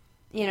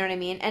 You know what I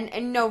mean?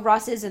 And no,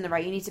 Ross is in the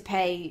right. You need to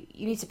pay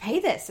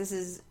this. This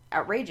is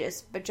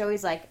outrageous. But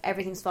Joey's like,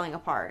 everything's falling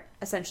apart,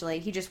 essentially.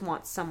 He just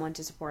wants someone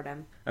to support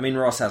him. I mean,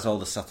 Ross has all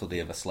the subtlety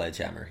of a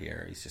sledgehammer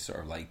here. He's just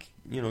sort of like,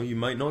 you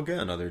might not get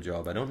another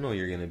job. I don't know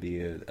you're going to be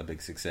a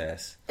big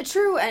success.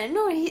 True, and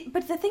no,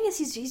 but the thing is,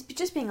 he's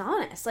just being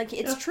honest. Like,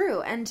 it's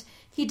true. And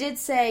he did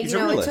say, He's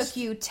it took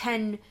you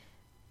 10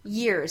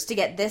 years to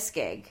get this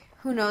gig.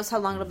 Who knows how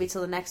long it'll be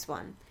till the next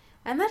one.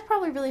 And that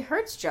probably really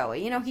hurts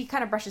Joey. He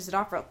kind of brushes it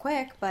off real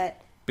quick,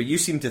 but... But you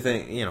seem to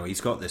think,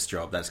 he's got this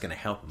job, that's going to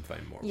help him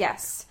find more work.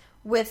 Yes.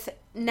 With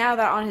now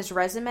that on his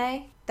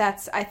resume,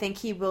 I think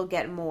he will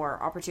get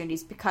more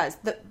opportunities because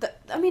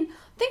I mean,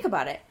 think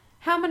about it.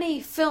 How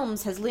many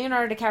films has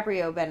Leonardo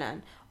DiCaprio been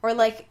in? Or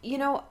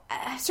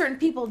certain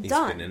people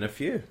done? He's been in a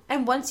few.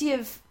 And once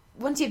you've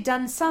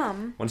done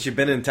some... Once you've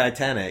been in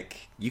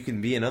Titanic, you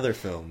can be in other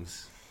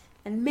films.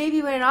 And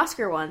maybe win an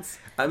Oscar once.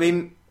 I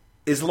mean,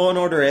 is Law &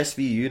 Order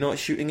SVU not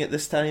shooting at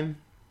this time?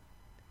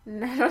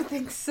 I don't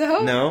think so.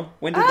 No?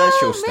 When did that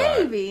show start?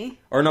 Maybe.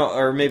 Or not,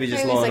 or maybe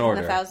just Maybe Law it's & like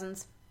Order. in the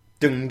thousands.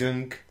 Dunk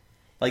dunk.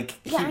 Like,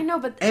 yeah, I know,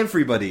 but...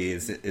 Everybody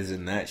is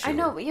in that show. I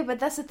know, yeah, but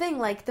that's the thing.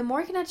 Like, the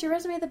more you can add to your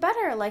resume, the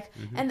better. Like,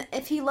 and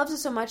if he loves it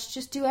so much,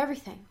 just do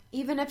everything.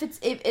 Even if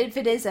if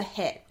it is a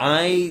hit.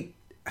 I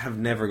have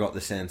never got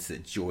the sense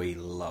that Joey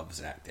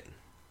loves acting.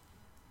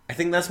 I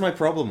think that's my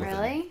problem with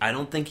him. I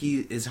don't think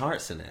his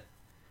heart's in it.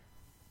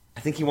 I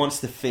think he wants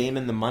the fame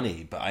and the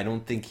money, but I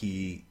don't think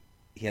he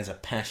has a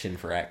passion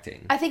for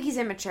acting. I think he's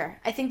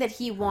immature. I think that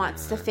he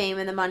wants the fame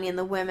and the money and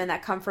the women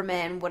that come from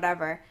it and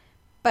whatever.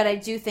 But I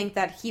do think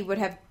that he would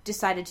have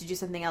decided to do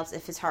something else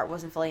if his heart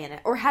wasn't fully in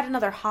it. Or had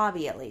another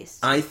hobby, at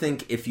least. I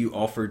think if you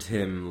offered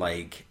him,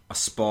 like, a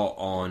spot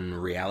on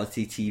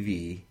reality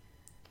TV...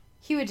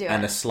 He would do it.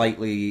 And a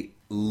slightly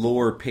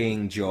lower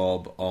paying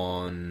job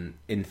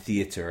in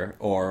theatre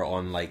or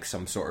on, like,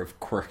 some sort of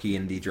quirky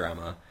indie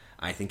drama,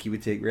 I think he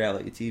would take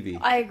reality TV.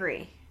 I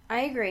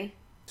agree.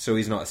 So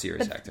he's not a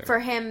serious actor. For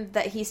him,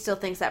 that he still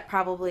thinks that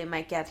probably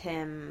might get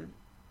him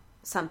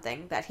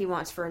something that he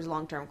wants for his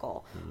long-term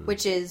goal.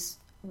 Which is...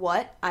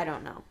 What? I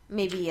don't know.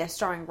 Maybe a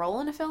starring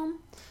role in a film?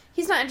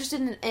 He's not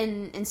interested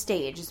in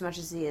stage as much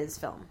as he is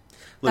film.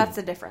 Look, that's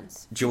the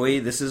difference. Joey,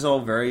 this is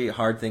all very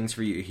hard things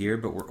for you to hear,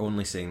 but we're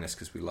only saying this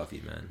because we love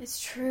you, man. It's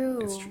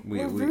true.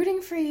 We're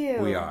rooting for you.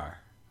 We are.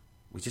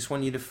 We just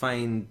want you to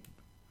find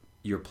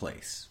your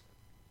place.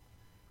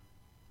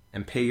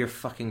 And pay your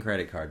fucking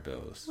credit card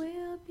bills.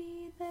 We'll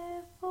be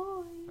there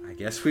for you. I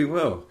guess we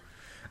will.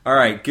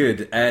 Alright,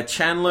 good.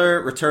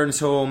 Chandler returns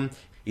home.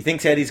 He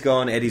thinks Eddie's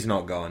gone. Eddie's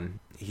not gone.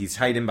 He's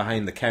hiding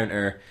behind the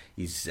counter.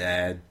 He's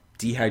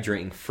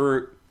dehydrating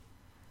fruit.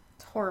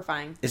 It's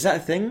horrifying. Is that a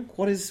thing?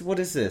 What is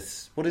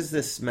this? What is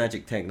this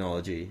magic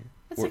technology?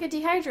 It's like a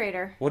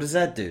dehydrator. What does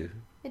that do?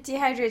 It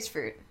dehydrates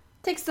fruit.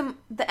 Takes the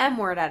M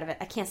word out of it.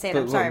 I can't say it.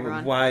 I'm sorry,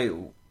 everyone. Why?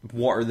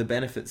 What are the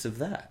benefits of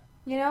that?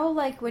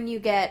 Like when you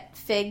get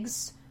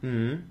figs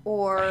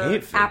or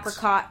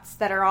apricots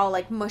that are all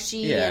like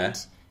mushy and...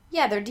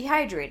 Yeah, they're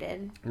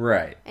dehydrated.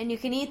 Right. And you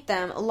can eat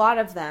them, a lot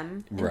of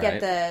them, and get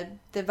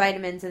the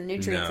vitamins and the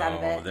nutrients out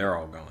of it. No, they're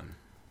all gone.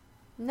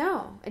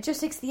 No, it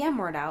just takes the M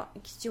word out.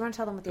 Do you want to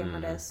tell them what the M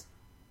word is?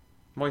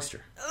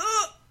 Moisture.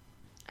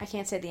 I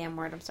can't say the M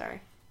word, I'm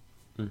sorry.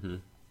 Mm-hmm.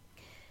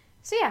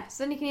 So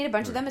then you can eat a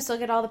bunch of them and still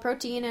get all the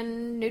protein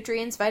and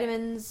nutrients,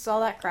 vitamins, all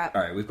that crap.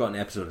 Alright, we've got an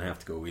episode and a half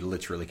to go. We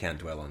literally can't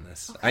dwell on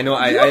this. Okay. I know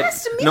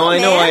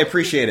I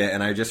appreciate it,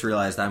 and I just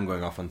realized I'm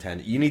going off on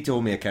tangent. You need to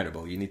hold me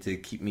accountable. You need to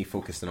keep me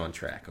focused and on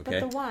track, okay?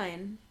 But the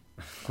wine.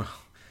 Well,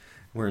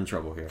 we're in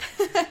trouble here.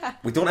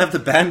 We don't have the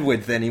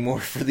bandwidth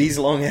anymore for these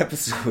long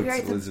episodes,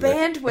 Right, the Elizabeth.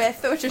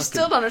 bandwidth, which I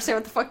still don't understand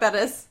what the fuck that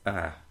is.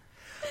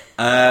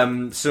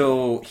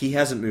 So he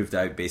hasn't moved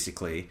out,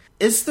 basically.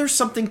 Is there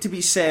something to be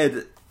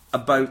said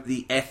about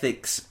the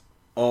ethics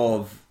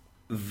of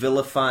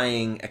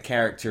vilifying a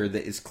character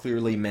that is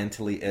clearly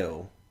mentally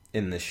ill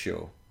in this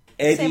show?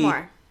 Say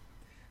more.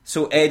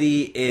 So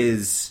Eddie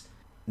is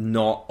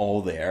not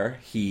all there.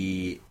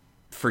 He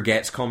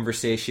forgets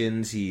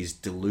conversations. He's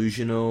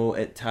delusional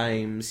at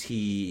times.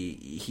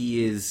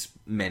 He is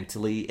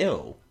mentally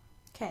ill.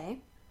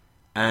 Okay.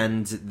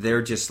 And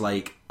they're just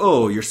like,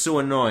 oh, you're so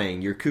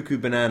annoying. You're cuckoo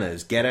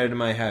bananas. Get out of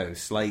my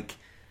house. Like,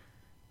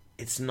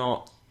 it's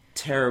not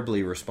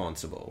terribly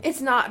responsible.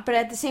 It's not, but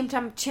at the same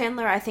time,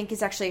 Chandler, I think,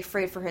 is actually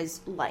afraid for his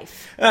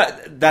life.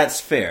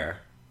 That's fair,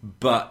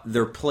 but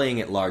they're playing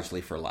it largely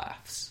for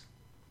laughs.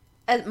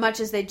 As much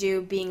as they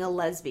do being a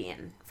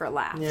lesbian for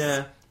laughs.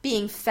 Yeah.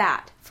 Being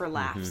fat for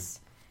laughs.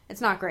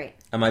 It's not great.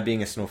 Am I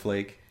being a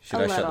snowflake?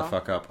 Should I shut the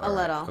fuck up? A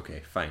little.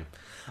 Okay, fine.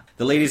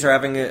 The ladies are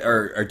having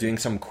are doing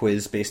some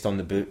quiz based on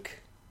the book.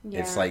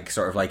 Yeah. It's like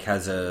sort of like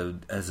has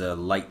a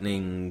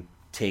lightning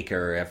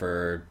taker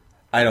ever.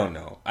 I don't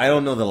know. I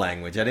don't know the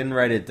language. I didn't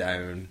write it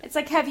down. It's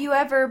like, have you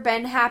ever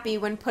been happy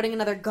when putting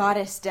another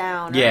goddess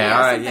down? Or,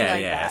 Yeah,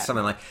 that.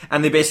 something like.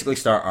 And they basically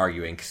start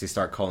arguing because they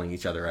start calling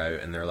each other out,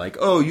 and they're like,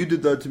 "Oh, you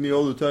did that to me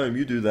all the time.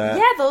 You do that."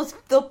 Yeah,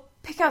 they'll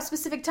pick out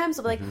specific times.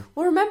 They'll be like,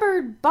 well,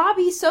 remember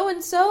Bobby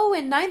so-and-so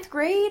in 9th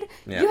grade?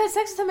 Yeah. You had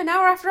sex with him an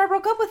hour after I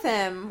broke up with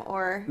him.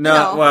 Or,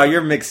 No, well,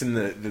 you're mixing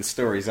the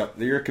stories up.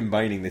 You're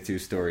combining the two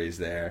stories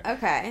there.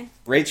 Okay.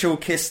 Rachel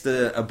kissed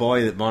a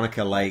boy that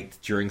Monica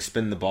liked during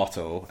Spin the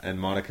Bottle, and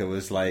Monica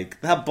was like,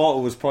 that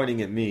bottle was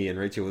pointing at me, and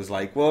Rachel was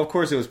like, well, of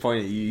course it was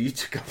pointing at you. You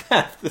took up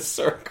half the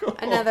circle.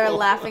 Another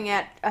laughing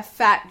at a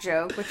fat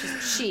joke, which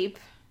is cheap.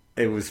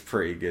 It was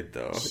pretty good,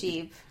 though.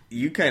 Cheap.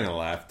 You kind of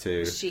laughed,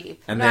 too.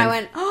 Cheap. And no, then, I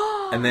went,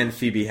 oh! And then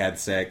Phoebe had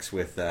sex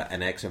with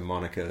an ex of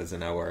Monica's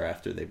an hour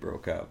after they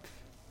broke up,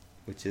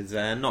 which is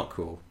not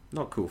cool.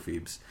 Not cool,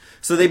 Phoebes.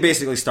 So they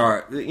basically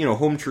start,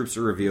 home troops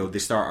are revealed, they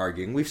start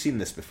arguing. We've seen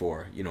this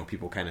before.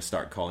 People kind of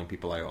start calling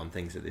people out on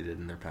things that they did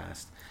in their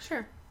past.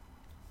 Sure.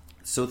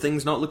 So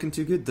things not looking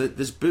too good.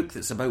 This book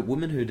that's about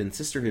womanhood and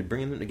sisterhood,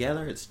 bringing them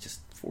together, it's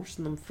just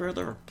forcing them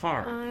further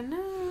apart. I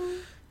know.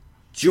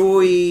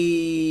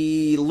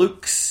 Joey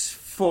looks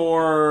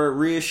for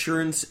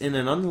reassurance in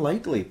an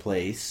unlikely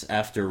place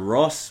after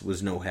Ross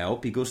was no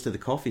help. He goes to the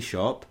coffee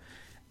shop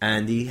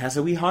and he has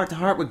a wee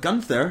heart-to-heart with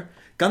Gunther.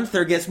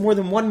 Gunther gets more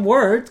than one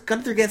word.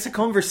 Gunther gets a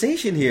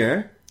conversation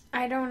here.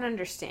 I don't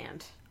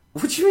understand.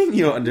 What do you mean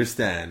you don't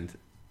understand?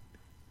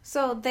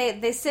 So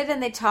they sit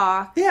and they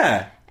talk.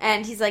 Yeah.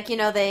 And he's like,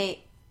 they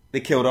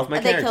killed off my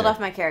character. They killed off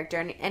my character.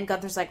 And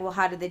Gunther's like, well,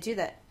 how did they do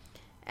that?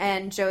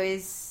 And Joey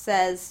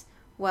says,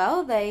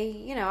 well,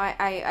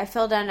 I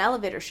fell down an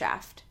elevator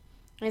shaft.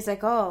 And he's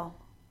like, oh,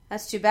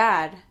 that's too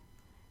bad.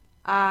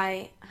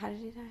 How did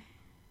he die?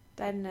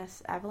 Died in an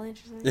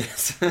avalanche or something?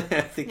 Yes,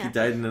 I think he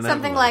died in an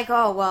something avalanche. like,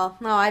 oh, well,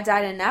 no, I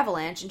died in an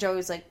avalanche. And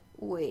Joey's like,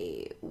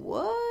 wait,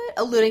 what?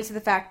 Alluding to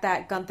the fact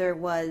that Gunther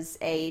was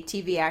a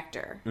TV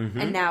actor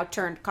and now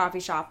turned coffee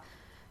shop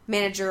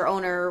manager,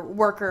 owner,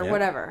 worker,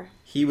 whatever.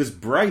 He was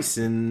Bryce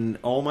in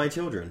All My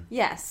Children.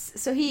 Yes.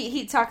 So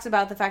he talks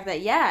about the fact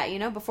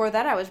that, before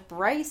that I was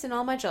Bryce in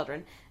All My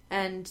Children.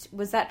 And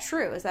was that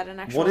true? Is that an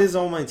actual... What is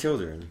All My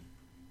Children?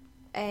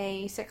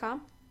 A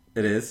sitcom?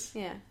 It is?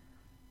 Yeah.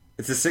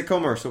 It's a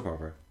sitcom or a soap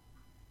opera?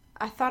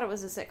 I thought it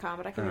was a sitcom,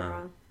 but I could be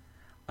wrong.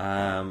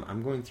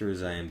 I'm going through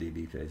his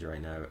IMDb page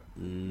right now.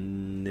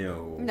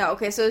 No. No,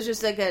 okay, so it's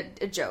just like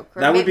a joke.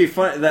 Right? That would be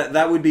fun.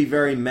 That would be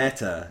very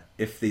meta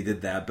if they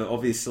did that, but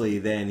obviously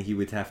then he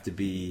would have to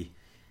be...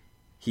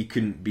 He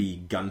couldn't be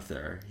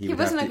Gunther. He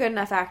wasn't a good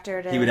enough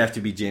actor to... He would have to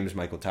be James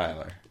Michael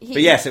Tyler.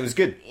 But yes, it was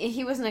good.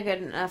 He wasn't a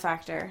good enough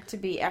actor to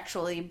be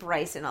actually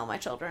Bryce in All My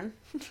Children.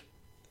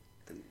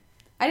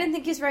 I didn't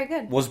think he was very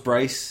good. Was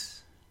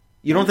Bryce...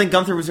 You don't think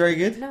Gunther was very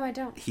good? No, I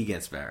don't. He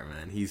gets better,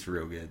 man. He's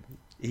real good.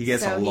 He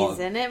gets so a lot. he's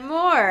in it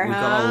more, We've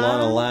got a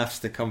lot of laughs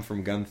to come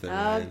from Gunther. Oh,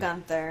 man.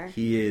 Gunther.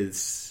 He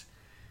is...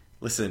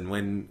 Listen,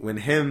 when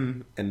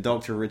him and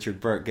Dr. Richard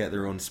Burke get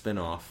their own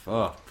spin-off,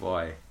 oh,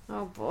 boy.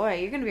 Oh, boy.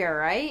 You're going to be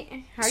alright?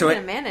 How are So you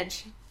going to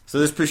manage? So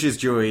this pushes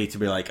Joey to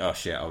be like, oh,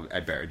 shit, I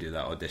better do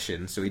that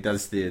audition. So he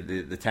does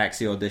the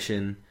taxi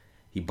audition.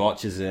 He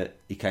botches it.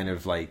 He kind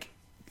of like...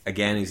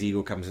 Again, his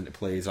ego comes into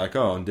play. He's like,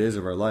 oh, on Days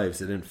of Our Lives,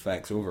 they didn't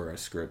fax over our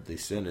script. They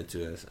sent it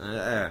to us.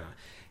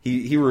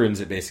 He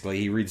ruins it, basically.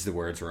 He reads the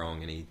words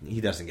wrong, and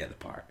he doesn't get the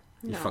part.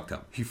 He fucked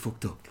up. He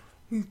fucked up.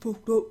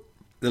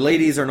 The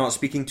ladies are not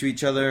speaking to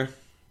each other.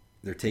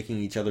 They're taking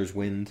each other's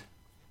wind.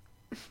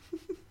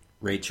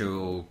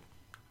 Rachel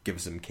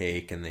gives them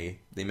cake, and they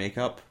make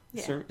up.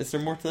 Yeah. Is there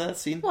more to that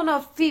scene? Well,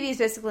 no, Phoebe's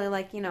basically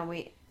like,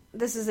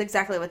 this is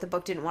exactly what the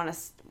book didn't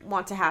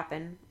want to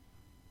happen.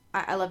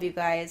 I love you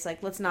guys.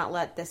 Like, let's not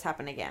let this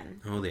happen again.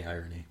 Oh, the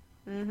irony.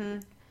 Mm-hmm.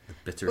 The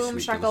bittersweet. Boom,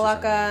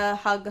 shakalaka,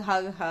 hug,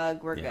 hug,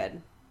 hug. We're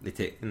good.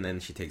 And then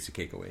she takes the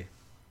cake away.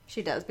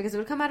 She does, because it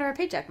would come out of her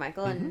paycheck,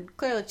 Michael, and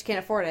clearly she can't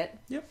afford it.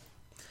 Yep.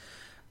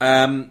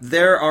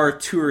 There are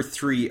 2 or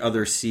 3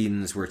 other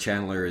scenes where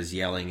Chandler is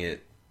yelling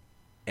at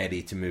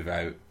Eddie to move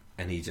out,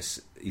 and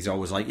he's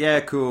always like, yeah,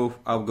 cool,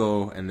 I'll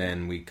go, and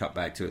then we cut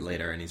back to it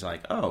later, and he's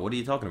like, oh, what are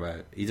you talking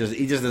about? He just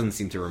doesn't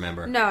seem to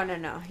remember.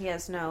 No. He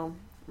has no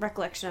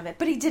recollection of it,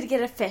 but he did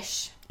get a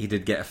fish. He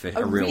did get a fish,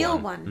 a real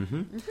one. Mm-hmm.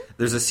 Mm-hmm.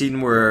 There's a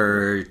scene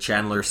where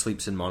Chandler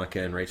sleeps in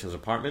Monica and Rachel's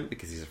apartment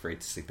because he's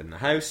afraid to sleep in the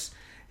house.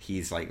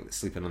 He's like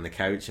sleeping on the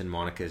couch, and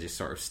Monica just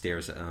sort of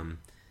stares at him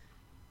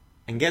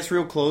and gets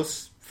real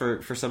close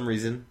for some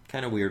reason.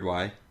 Kind of weird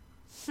why.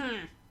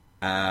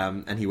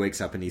 And he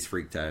wakes up and he's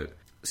freaked out.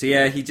 So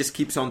yeah, he just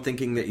keeps on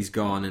thinking that he's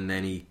gone, and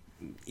then he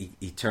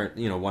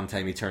one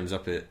time he turns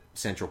up at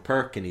Central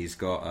Perk and he's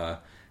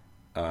got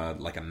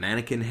like a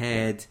mannequin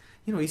head.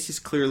 He's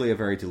just clearly a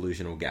very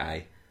delusional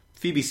guy.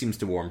 Phoebe seems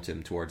to warm to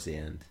him towards the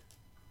end.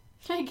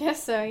 I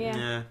guess so, yeah.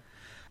 Yeah.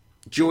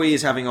 Joey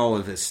is having all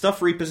of his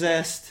stuff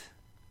repossessed.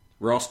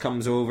 Ross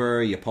comes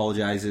over. He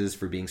apologizes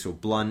for being so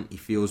blunt. He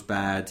feels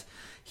bad.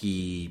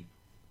 He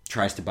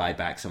tries to buy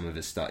back some of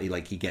his stuff.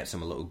 He gets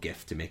him a little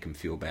gift to make him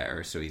feel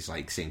better. So he's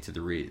like saying to the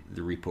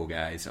repo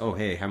guys, "Oh,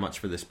 hey, how much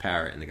for this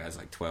parrot?" And the guy's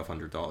like,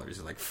 $1,200.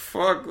 He's like,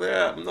 "Fuck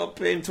that! I'm not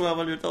paying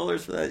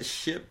 $1,200 for that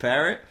shit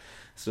parrot."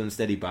 So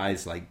instead, he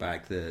buys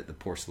back the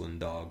porcelain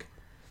dog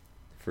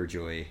for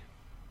Joey,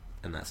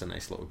 and that's a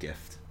nice little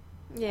gift.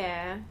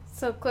 Yeah.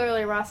 So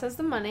clearly, Ross has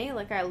the money,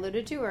 like I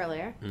alluded to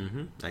earlier.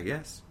 I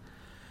guess.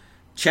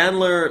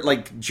 Chandler,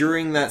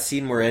 during that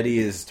scene where Eddie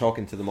is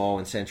talking to them all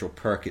in Central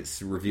Perk,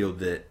 it's revealed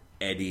that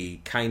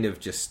Eddie kind of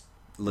just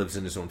lives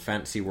in his own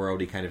fantasy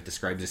world. He kind of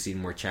describes a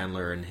scene where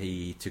Chandler and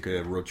he took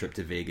a road trip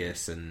to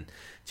Vegas, and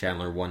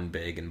Chandler won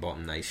big and bought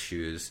him nice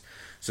shoes.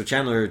 So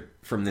Chandler,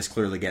 from this,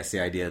 clearly gets the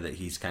idea that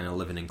he's kind of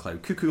living in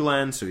Cloud Cuckoo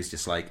Land, so he's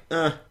just like,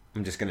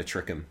 I'm just going to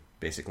trick him,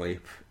 basically.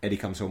 Eddie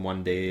comes home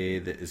one day,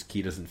 that his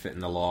key doesn't fit in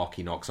the lock,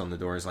 he knocks on the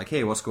door, he's like,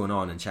 "Hey, what's going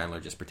on?" And Chandler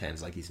just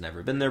pretends like he's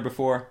never been there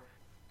before.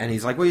 And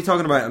he's like, "What are you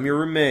talking about? I'm your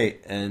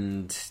roommate."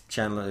 And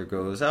Chandler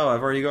goes, "Oh,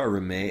 I've already got a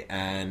roommate."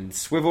 And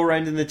swivel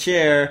round in the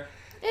chair.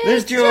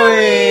 There's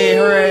Joey!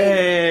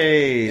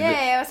 Hooray!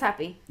 Yay, I was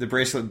happy. The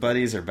bracelet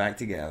buddies are back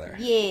together.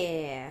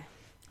 Yeah.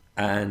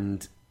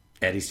 And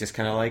Eddie's just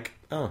kind of like,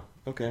 "Oh,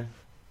 okay.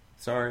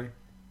 Sorry."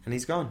 And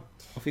he's gone.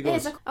 Off he goes.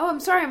 He's like, "Oh, I'm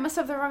sorry, I must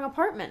have the wrong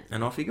apartment."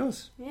 And off he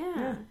goes.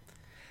 Yeah.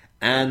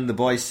 And the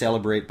boys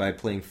celebrate by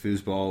playing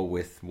foosball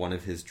with one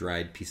of his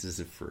dried pieces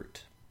of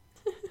fruit.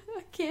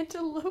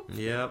 Cantaloupe.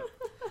 Yep.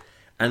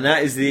 And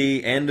that is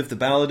the end of the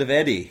Ballad of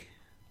Eddie.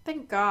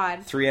 Thank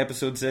God. 3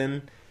 episodes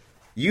in.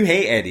 You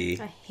hate Eddie.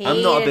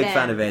 I'm not a big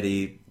fan of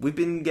Eddie. We've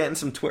been getting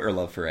some Twitter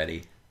love for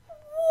Eddie.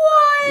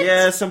 What?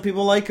 Yeah, some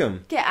people like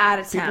him. Get out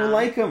of town. People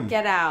like him.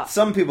 Get out.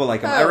 Some people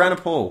like him. Who? I ran a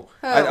poll.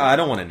 Who? I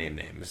don't want to name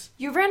names.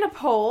 You ran a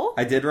poll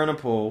I did run a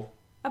poll.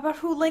 about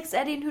who likes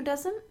Eddie and who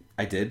doesn't?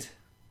 I did.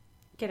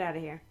 Get out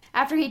of here.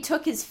 After he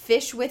took his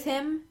fish with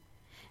him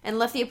and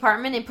left the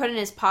apartment and put it in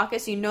his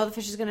pocket so you know the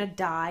fish is going to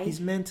die.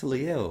 He's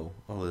mentally ill,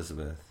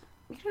 Elizabeth.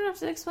 You don't have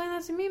to explain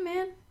that to me,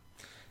 man.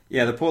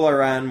 Yeah, the poll I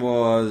ran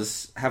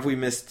was, have we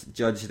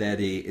misjudged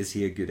Eddie? Is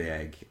he a good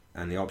egg?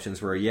 And the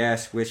options were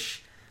yes,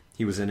 wish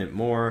he was in it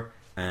more,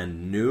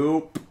 and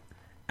nope.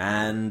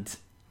 And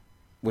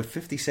with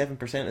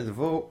 57% of the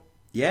vote,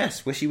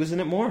 yes, wish he was in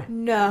it more.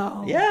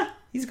 No. Yeah,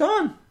 he's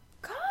gone.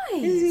 Guys.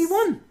 He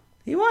won.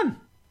 He won.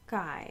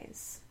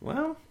 Guys.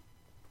 Well,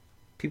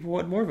 people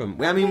want more of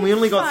him. I mean, we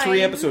only got 3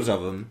 Fine. episodes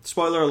of him.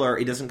 Spoiler alert,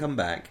 he doesn't come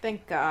back.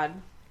 Thank God.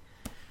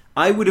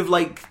 I would have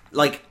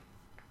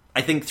I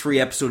think 3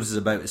 episodes is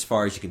about as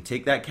far as you can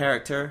take that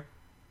character.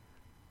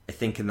 I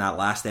think in that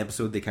last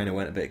episode they kind of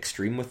went a bit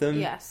extreme with him.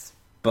 Yes.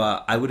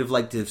 But I would have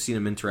liked to have seen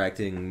him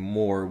interacting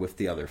more with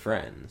the other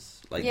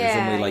friends. There's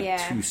only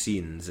 2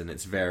 scenes and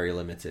it's very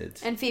limited.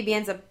 And Phoebe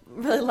ends up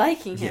really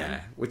liking him.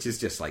 Yeah, which is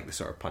just the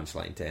sort of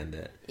punchline to end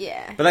it.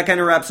 Yeah. But that kind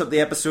of wraps up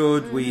the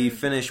episode. Mm-hmm. We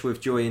finish with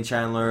Joey and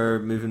Chandler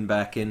moving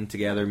back in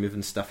together,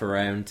 moving stuff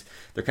around.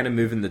 They're kind of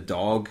moving the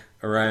dog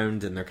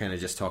around, and they're kind of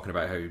just talking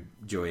about how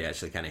Joey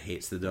actually kind of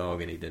hates the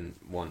dog and he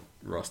didn't want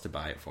Ross to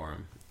buy it for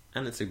him.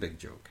 And it's a big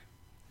joke.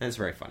 And it's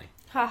very funny.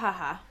 Ha ha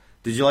ha.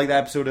 Did you like that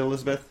episode,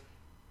 Elizabeth?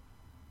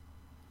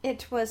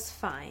 It was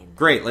fine.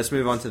 Great, let's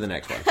move on to the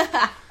next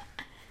one.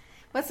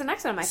 What's the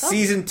next one, Michael?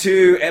 Season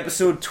 2,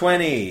 episode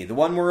 20. The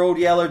one where Old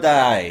Yeller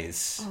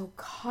dies. Oh,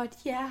 God,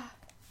 yeah.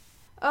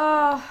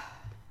 Oh,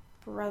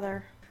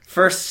 brother.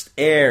 First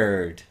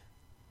aired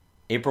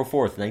April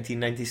 4th,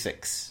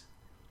 1996.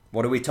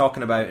 What are we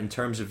talking about in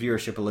terms of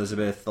viewership,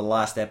 Elizabeth? The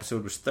last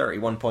episode was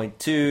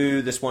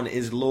 31.2. This one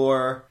is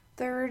lower.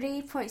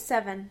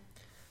 30.7.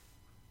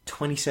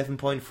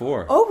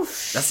 27.4. Oh,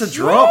 shit. That's a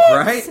drop,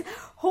 right?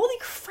 Holy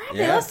crap,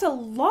 Yeah. that's a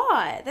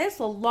lot. That's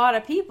a lot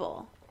of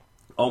people.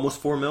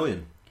 Almost 4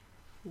 million.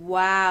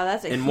 Wow,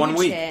 that's a huge hit. In 1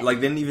 week. They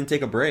didn't even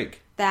take a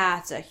break.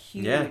 That's a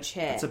huge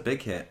hit. That's a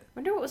big hit.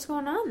 Wonder what was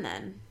going on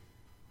then.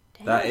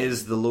 Dang. That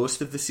is the lowest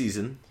of the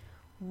season.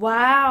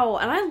 Wow,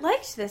 and I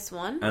liked this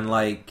one. And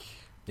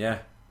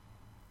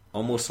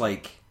almost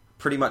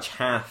pretty much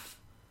half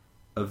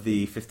of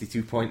the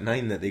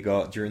 52.9 that they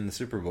got during the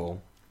Super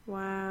Bowl.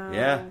 Wow.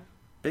 Yeah,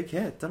 big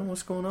hit. Don't know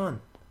what's going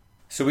on.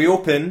 So we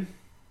open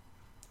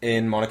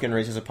in Monica and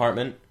Rachel's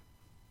apartment.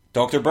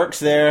 Dr. Burke's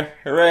there.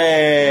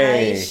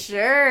 Hooray! Yeah, he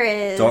sure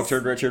is. Dr.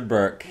 Richard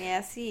Burke.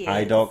 Yes, he is.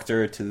 Eye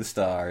doctor to the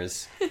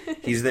stars.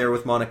 He's there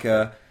with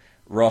Monica.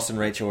 Ross and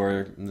Rachel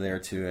are there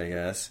too, I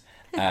guess.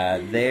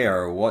 They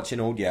are watching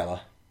Old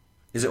Yeller.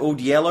 Is it Old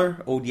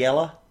Yeller? Old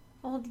Yeller?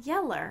 Old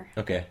Yeller.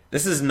 Okay.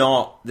 This is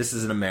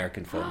an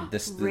American film.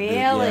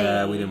 Really?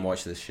 Yeah, we didn't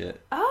watch this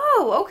shit.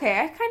 Oh, okay.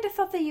 I kind of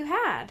thought that you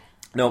had.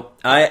 No,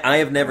 I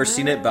have never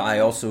seen it, but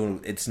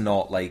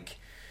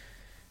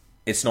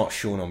it's not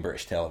shown on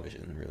British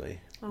television,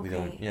 really. Okay, We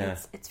don't. Yeah.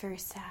 it's very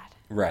sad.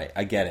 Right.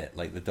 I get it.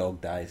 Like the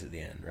dog dies at the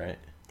end, right?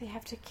 They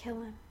have to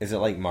kill him. Is it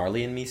like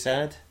Marley and Me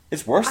sad?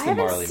 It's worse I than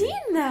haven't Marley and Me.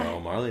 seen that. Oh,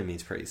 Marley and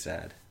Me's pretty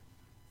sad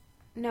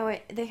No,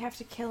 they have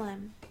to kill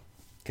him.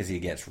 because he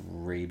gets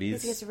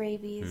rabies. He gets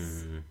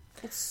rabies. Mm.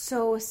 It's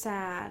so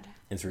sad.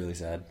 It's really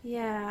sad.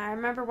 Yeah, I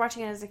remember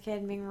watching it as a kid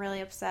and being really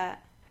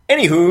upset.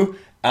 Anywho,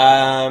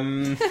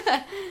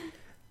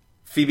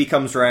 Phoebe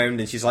comes round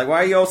and she's like,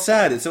 "Why are you all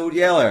sad? It's Old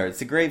Yeller.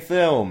 It's a great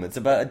film. It's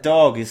about a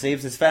dog who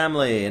saves his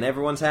family and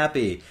everyone's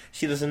happy."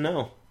 She doesn't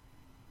know.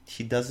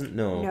 She doesn't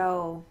know.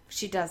 No,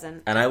 she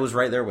doesn't. And I was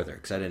right there with her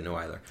because I didn't know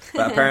either.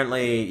 But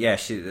apparently, yeah,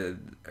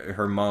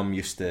 her mom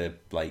used to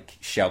like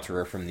shelter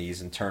her from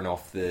these and turn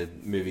off the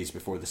movies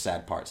before the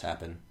sad parts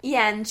happen.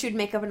 Yeah, and she would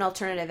make up an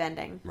alternative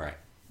ending. Right.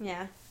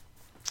 Yeah.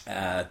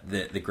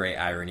 The great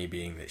irony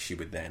being that she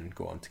would then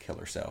go on to kill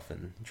herself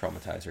and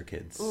traumatize her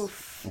kids.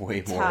 Oof.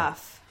 Way more.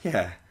 Tough.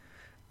 Yeah.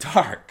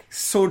 Dark.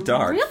 So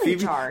dark. Really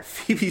dark.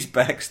 Phoebe's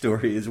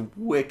backstory is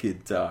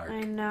wicked dark.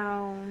 I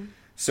know.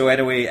 So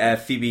anyway,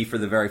 Phoebe for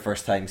the very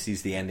first time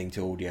sees the ending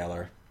to Old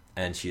Yeller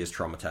and she is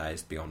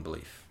traumatized beyond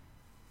belief.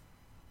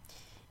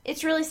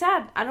 It's really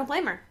sad. I don't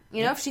blame her.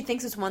 You know, if she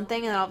thinks it's one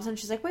thing and then all of a sudden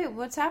she's like, wait,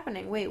 what's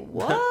happening? Wait,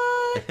 what?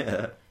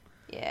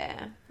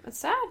 Yeah. It's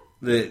sad.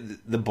 The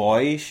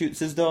boy shoots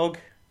his dog?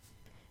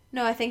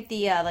 No, I think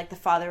the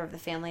father of the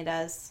family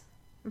does.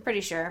 I'm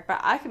pretty sure, but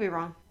I could be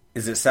wrong.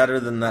 Is it sadder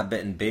than that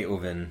bit in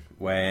Beethoven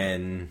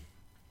when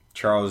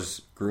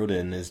Charles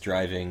Grodin is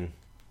driving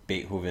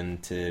Beethoven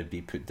to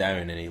be put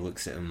down and he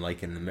looks at him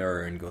like in the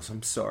mirror and goes,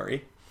 "I'm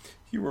sorry,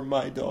 you were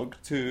my dog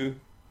too."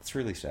 It's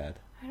really sad.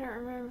 I don't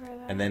remember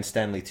that. And then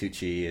Stanley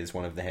Tucci is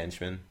one of the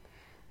henchmen.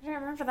 I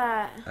don't remember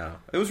that. Oh,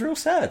 it was real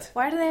sad.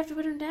 Why do they have to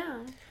put him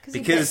down? Because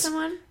he bit Because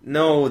someone?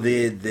 no,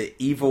 the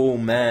evil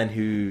man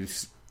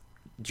whose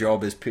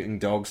job is putting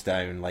dogs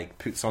down, like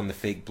puts on the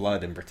fake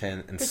blood and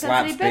Pretends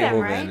slaps that he bit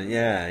him, Beethoven. right?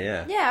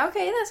 Yeah. Yeah,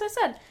 okay, that's what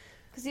I said.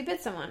 Because he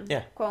bit someone.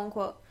 Yeah. Quote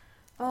unquote.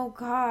 Oh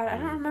god, I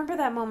don't remember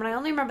that moment. I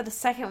only remember the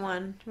second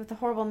one with the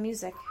horrible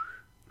music.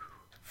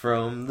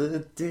 From the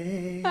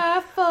day I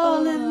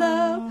fall in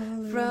love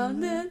from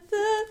the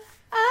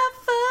I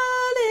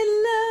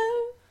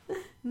fall in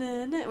love.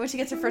 Na, na. When she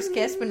gets her first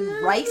kiss, when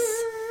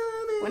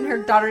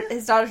his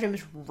daughter's name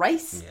is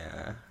Rice.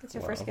 Yeah. That's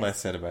your first kiss. Less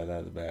said about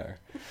that, the better.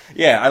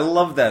 Yeah, I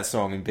love that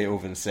song in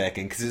Beethoven's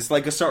Second because it's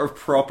like a sort of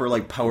proper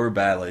like power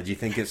ballad. You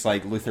think it's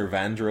like Luther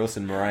Vandross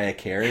and Mariah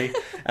Carey,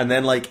 and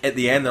then like at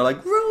the end they're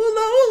like "Roll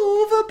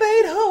over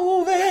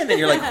Beethoven," and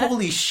you're like,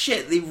 "Holy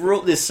shit! They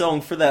wrote this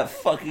song for that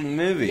fucking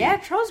movie." Yeah,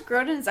 Charles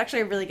Grodin is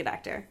actually a really good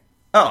actor.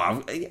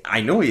 Oh, I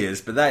know he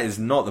is, but that is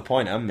not the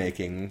point I'm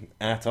making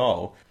at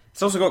all.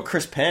 It's also got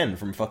Chris Penn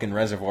from fucking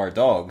Reservoir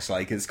Dogs.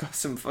 Like, it's got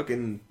some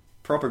fucking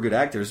proper good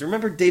actors.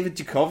 Remember David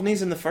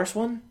Duchovny's in the first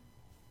one?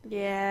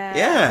 Yeah.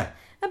 Yeah.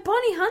 And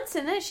Bonnie Hunt's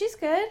in it. She's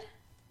good.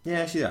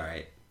 Yeah, she's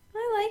alright.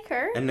 I like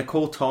her. And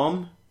Nicole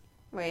Tom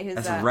Wait, who's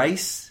as that?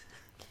 Rice.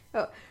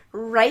 Oh,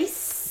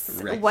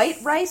 rice? White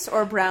rice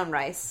or brown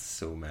rice?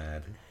 So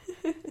mad.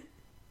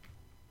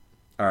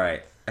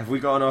 Alright. Have we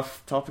gone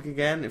off topic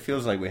again? It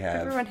feels like we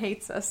have. Everyone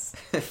hates us.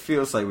 It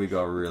feels like we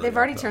got really They've off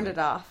already topic. turned it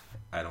off.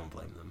 I don't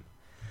blame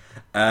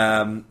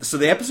them. So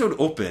the episode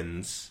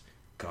opens.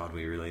 God,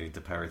 we really need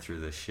to power through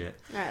this shit.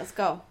 Alright, let's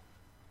go.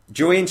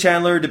 Joey and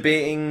Chandler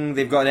debating.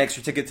 They've got an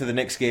extra ticket to the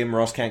Knicks game.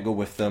 Ross can't go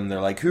with them. They're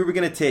like, who are we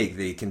going to take?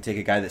 They can take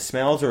a guy that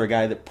smells or a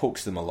guy that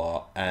pokes them a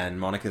lot. And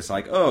Monica's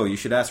like, oh, you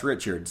should ask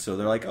Richard. So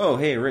they're like, oh,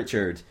 hey,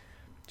 Richard.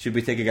 Should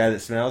we take a guy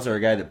that smells or a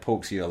guy that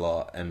pokes you a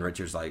lot? And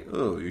Richard's like,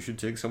 oh, you should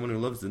take someone who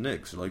loves the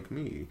Knicks, like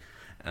me.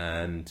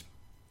 And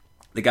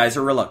the guys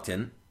are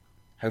reluctant.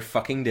 How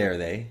fucking dare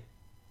they?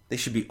 They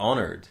should be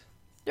honoured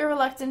They're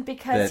reluctant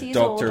because that he's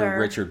Dr. older.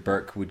 Richard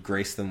Burke would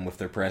grace them with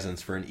their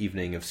presence for an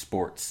evening of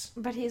sports.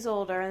 But he's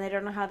older and they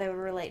don't know how they would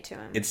relate to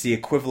him. It's the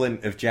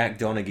equivalent of Jack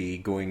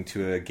Donaghy going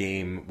to a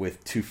game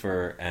with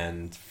Toofer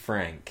and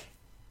Frank.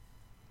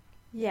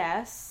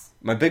 Yes.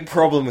 My big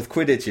problem with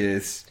Quidditch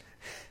is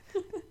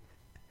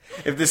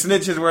if the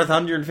snitch is worth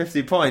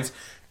 150 points,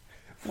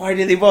 why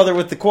did they bother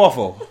with the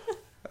quaffle?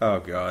 Oh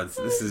god,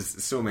 this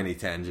is so many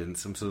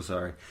tangents. I'm so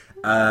sorry.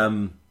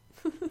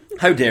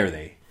 How dare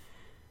they?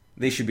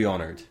 They should be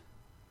honoured.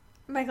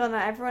 Michael,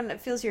 not everyone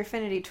that feels your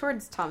affinity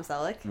towards Tom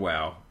Selleck.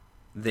 Wow.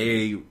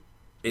 It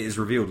is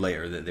revealed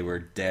later that they were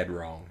dead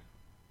wrong.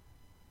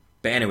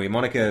 But anyway,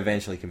 Monica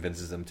eventually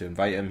convinces them to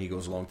invite him. He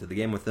goes along to the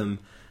game with them.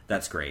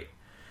 That's great.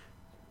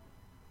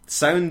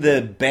 Sound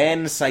the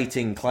Ben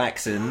sighting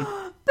klaxon.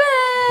 Ben!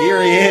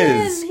 Here he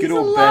is. He's Good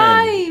old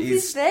alive. Ben.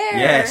 He's there.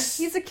 Yes.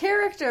 He's a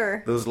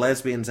character. Those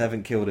lesbians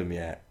haven't killed him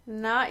yet.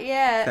 Not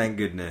yet. Thank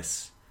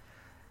goodness.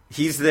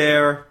 He's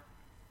there.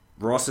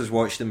 Ross has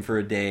watched him for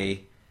a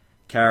day.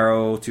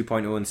 Carol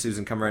 2.0 and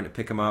Susan come around to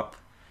pick him up.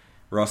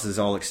 Ross is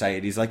all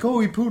excited. He's like, oh,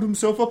 he pulled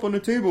himself up on the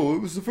table. It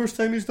was the first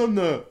time he's done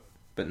that.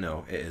 But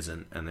no, it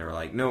isn't. And they were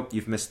like, nope,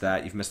 you've missed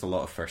that. You've missed a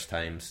lot of first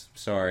times.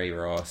 Sorry,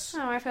 Ross.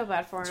 Oh, I feel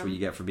bad for That's him. what you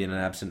get for being an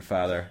absent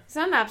father. He's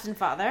not an absent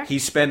father.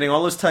 He's spending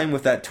all his time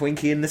with that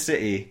Twinkie in the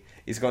city.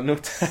 He's got no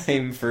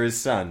time for his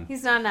son.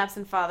 He's not an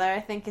absent father. I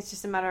think it's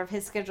just a matter of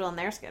his schedule and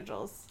their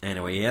schedules.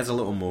 Anyway, he has a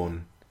little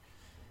moan.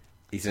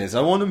 He says,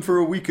 I want him for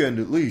a weekend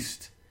at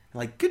least. I'm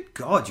like, good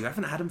God, you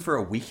haven't had him for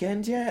a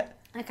weekend yet?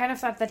 I kind of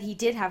thought that he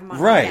did have him on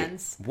Right.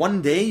 weekends.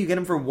 1 day? You get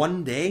him for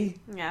 1 day?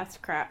 Yeah, that's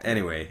crap.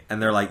 Anyway,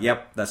 and they're like,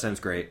 yep, that sounds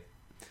great.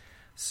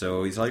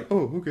 So he's like,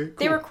 oh, okay, cool.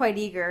 They were quite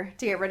eager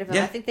to get rid of him.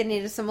 Yeah. I think they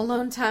needed some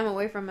alone time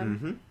away from him.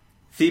 Mm-hmm.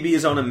 Phoebe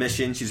is on a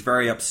mission. She's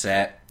very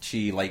upset.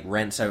 She,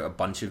 rents out a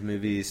bunch of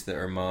movies that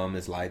her mom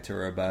has lied to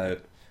her about.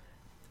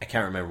 I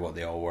can't remember what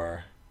they all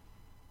were.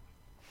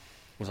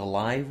 Was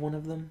Alive one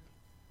of them?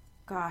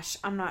 Gosh,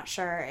 I'm not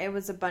sure. It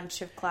was a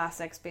bunch of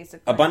classics,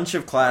 basically. A bunch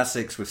of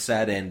classics with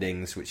sad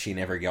endings, which she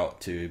never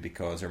got to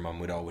because her mum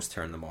would always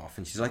turn them off.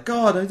 And she's like,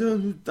 God, I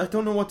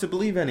don't know what to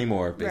believe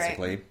anymore,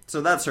 basically. Right.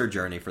 So that's her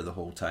journey for the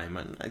whole time.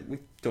 And we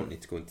don't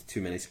need to go into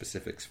too many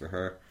specifics for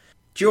her.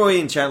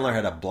 Joey and Chandler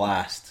had a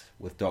blast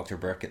with Dr.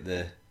 Burke at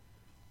the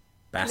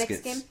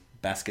Next game?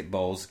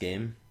 basketballs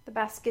game. The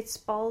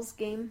basketballs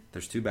game.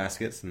 There's 2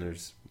 baskets and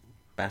there's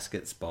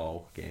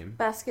basketball game.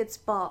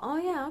 Basketball. Oh,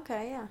 yeah,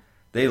 okay, yeah.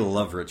 They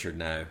love Richard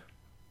now.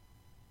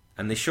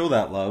 And they show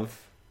that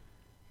love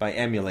by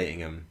emulating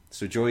him.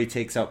 So Joey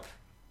takes up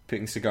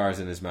putting cigars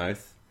in his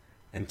mouth.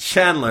 And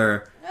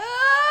Chandler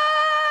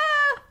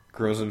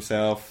grows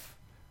himself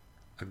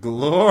a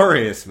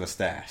glorious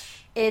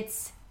mustache.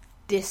 It's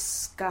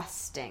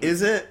disgusting.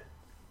 Is it?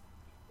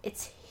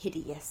 It's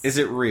hideous. Is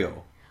it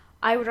real?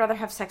 I would rather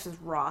have sex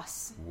with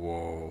Ross.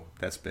 Whoa,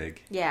 that's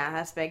big. Yeah,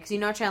 that's big.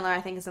 Because Chandler,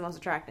 I think, is the most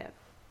attractive.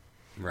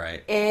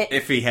 Right. It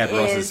if he had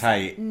Ross's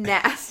height.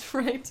 Nasty,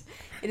 right?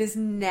 It is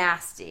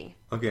nasty.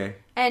 Okay.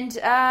 And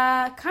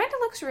kind of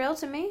looks real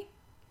to me.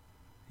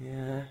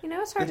 Yeah.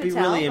 It's hard it'd to be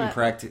tell. really but...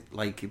 impractical.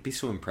 It'd be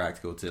so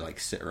impractical to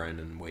sit around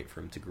and wait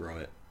for him to grow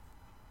it.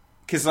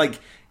 Because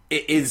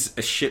it is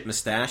a shit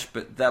mustache,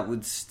 but that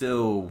would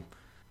still,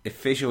 if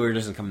facial hair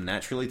doesn't come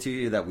naturally to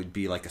you, that would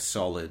be a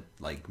solid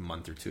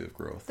month or 2 of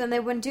growth. Then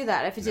they wouldn't do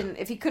that.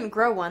 If he couldn't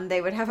grow one,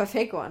 they would have a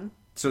fake one.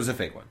 So it's a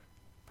fake one.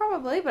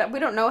 Probably, but we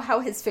don't know how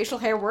his facial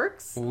hair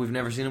works. Well, we've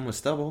never seen him with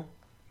stubble.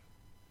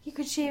 He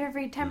could shave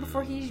every time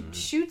before he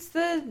shoots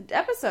the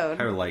episode.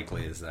 How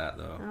likely is that,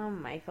 though? Oh,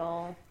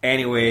 Michael.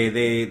 Anyway,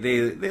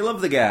 they love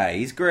the guy.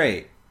 He's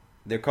great.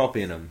 They're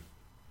copying him.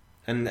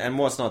 And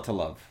what's not to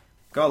love?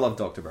 Gotta love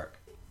Dr. Burke.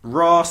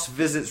 Ross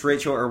visits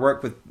Rachel at her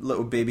work with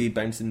little baby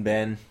Bouncing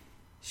Ben.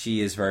 She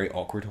is very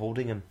awkward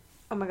holding him.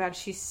 Oh my god,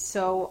 she's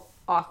so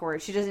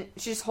awkward. She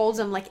just holds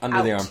him under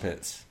out. the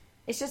armpits.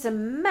 It's just a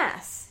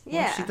mess.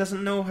 Yeah. Well, she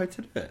doesn't know how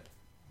to do it.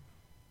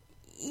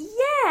 Yeah,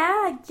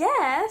 I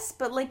guess,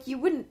 but you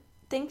wouldn't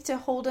think to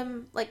hold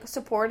him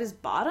support his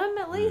bottom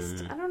at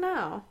least. I don't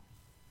know.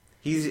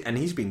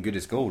 He's been good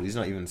as gold. He's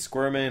not even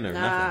squirming or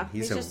nothing.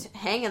 He's just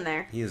hanging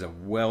there. He is a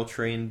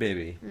well-trained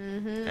baby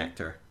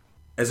actor.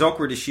 As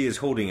awkward as she is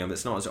holding him,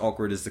 it's not as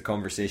awkward as the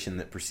conversation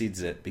that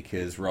precedes it,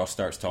 because Ross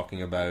starts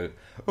talking about,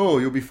 oh,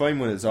 you'll be fine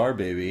when it's our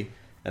baby.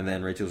 And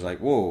then Rachel's like,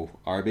 whoa,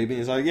 our baby? And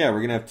he's like, yeah, we're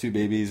going to have 2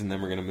 babies, and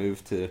then we're going to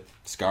move to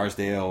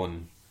Scarsdale,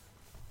 and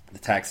the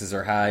taxes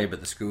are high, but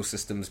the school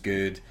system's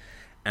good.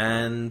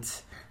 And,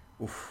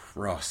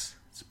 Ross,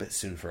 it's a bit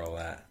soon for all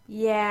that.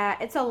 Yeah,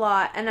 it's a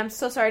lot, and I'm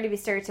so sorry to be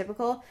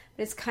stereotypical,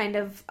 but it's kind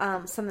of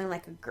something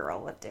like a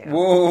girl would do.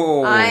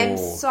 Whoa! I'm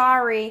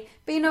sorry,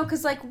 but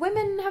because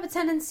women have a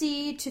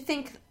tendency to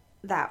think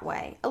that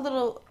way a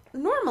little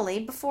normally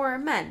before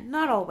men,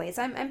 not always.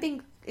 I'm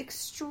being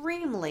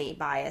extremely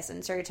biased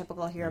and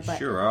stereotypical here, but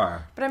sure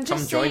are. But I'm just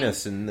Come saying, join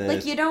us in the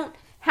you don't.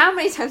 How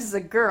many times has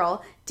a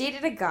girl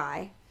dated a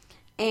guy,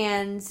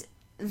 and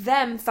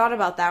them thought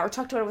about that or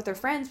talked about it with their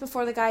friends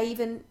before the guy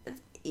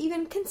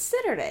even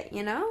considered it?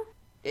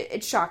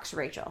 It shocks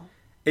Rachel.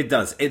 It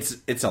does.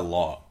 It's a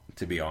lot,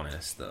 to be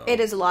honest, though. It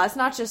is a lot. It's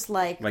not just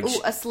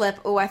ooh, a slip.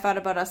 Oh, I thought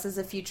about us as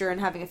a future and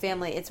having a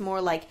family. It's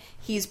more like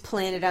he's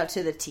planned it out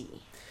to the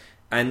T.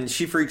 And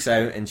she freaks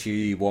out and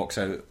she walks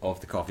out of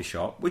the coffee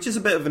shop, which is a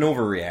bit of an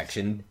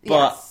overreaction,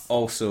 but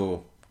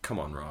also, come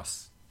on,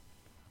 Ross.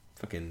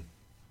 Fucking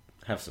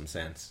have some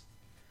sense.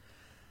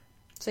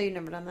 So you've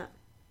never done that?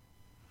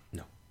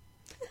 No.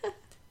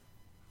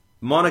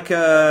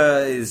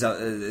 Monica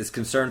is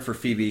concerned for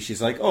Phoebe.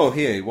 She's like, oh,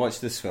 here, watch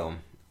this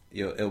film.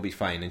 It'll be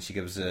fine. And she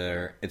gives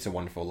her It's a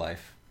Wonderful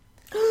Life.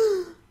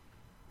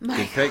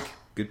 Good pick.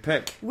 Good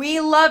pick.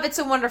 We love It's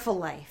a Wonderful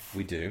Life.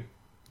 We do.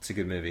 It's a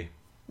good movie.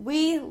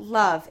 We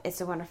love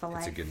It's a Wonderful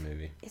Life. It's a good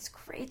movie. It's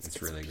great.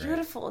 It's really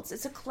beautiful. Great.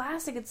 It's a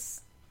classic.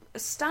 It's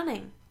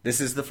stunning.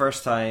 This is the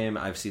first time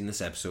I've seen this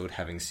episode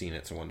having seen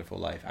It's a Wonderful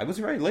Life. I was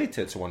very late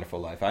to It's a Wonderful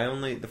Life.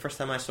 The first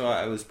time I saw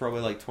it, I was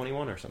probably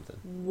 21 or something.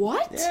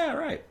 What? Yeah,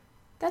 right.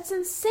 That's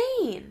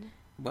insane.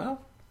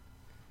 Well.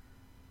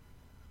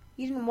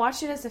 You didn't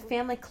watch it as a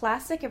family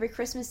classic every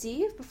Christmas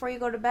Eve before you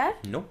go to bed?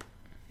 Nope.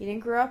 You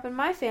didn't grow up in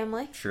my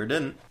family. Sure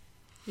didn't.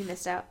 You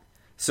missed out.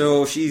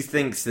 So she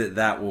thinks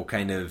that will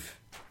kind of...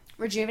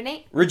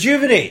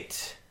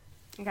 Rejuvenate?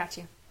 I got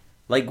you.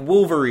 Like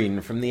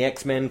Wolverine from the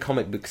X-Men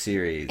comic book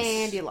series.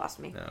 And you lost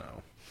me.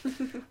 No.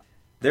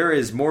 There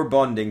is more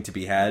bonding to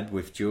be had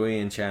with Joey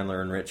and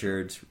Chandler and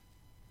Richard.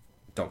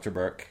 Dr.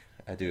 Burke,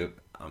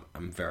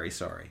 I'm very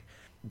sorry.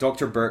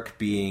 Dr. Burke,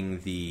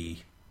 being the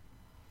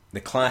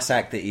class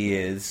act that he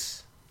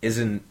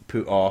isn't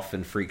put off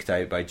and freaked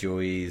out by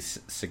Joey's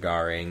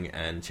cigaring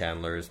and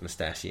Chandler's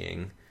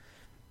mustachioing.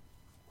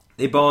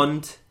 They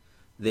bond.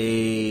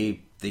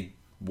 They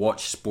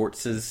watch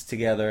sportses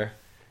together.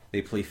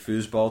 They play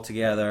foosball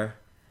together.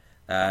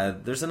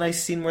 There's a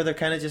nice scene where they're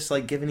kind of just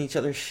like giving each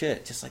other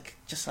shit, just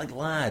like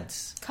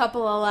lads.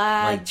 Couple of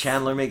lads. Like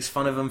Chandler makes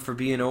fun of him for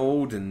being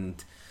old, and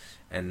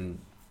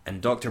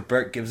Dr.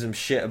 Burke gives him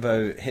shit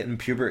about hitting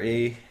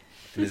puberty.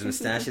 And his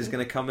moustache is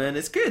going to come in.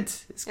 It's good.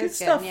 It's good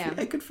stuff. Yeah,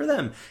 good for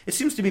them. It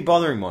seems to be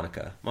bothering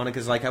Monica.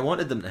 Monica's like, I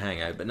wanted them to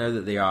hang out, but now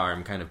that they are,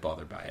 I'm kind of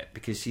bothered by it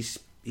because he's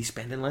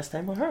spending less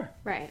time with her.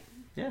 Right.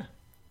 Yeah.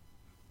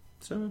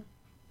 So,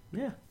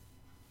 yeah.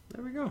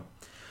 There we go.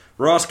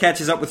 Ross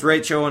catches up with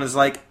Rachel and is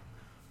like,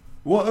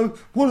 What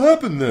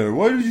happened there?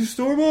 Why did you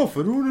storm off?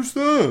 I don't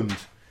understand.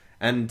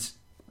 And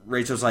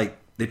Rachel's like,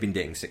 they've been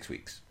dating 6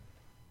 weeks.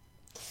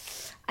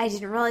 I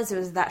didn't realize it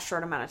was that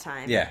short amount of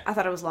time. Yeah. I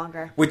thought it was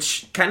longer.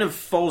 Which kind of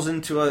falls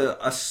into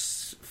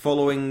us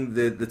following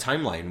the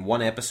timeline.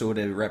 One episode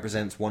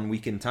represents 1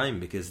 week in time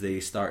because they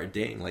started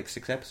dating like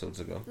 6 episodes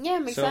ago. Yeah,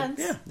 makes sense.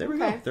 Yeah, there we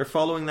go. They're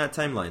following that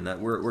timeline. That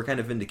we're kind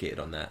of vindicated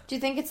on that. Do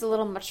you think it's a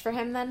little much for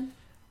him then?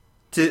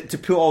 To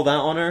put all that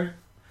on her?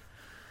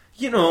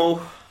 You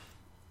know,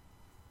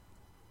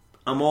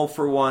 I'm all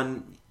for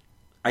one.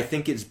 I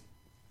think it's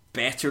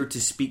better to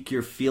speak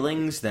your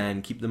feelings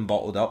than keep them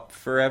bottled up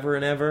forever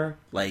and ever.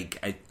 Like,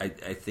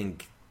 I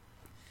think,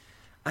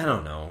 I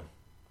don't know.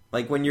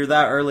 Like, when you're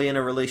that early in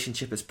a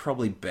relationship, it's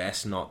probably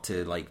best not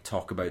to, like,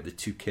 talk about the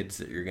 2 kids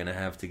that you're going to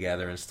have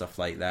together and stuff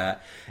like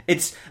that.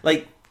 It's,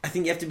 like, I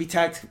think you have to be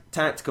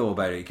tactical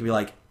about it. You can be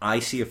like, I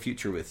see a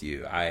future with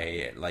you.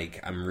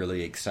 I'm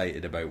really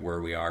excited about where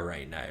we are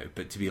right now.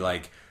 But to be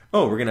like,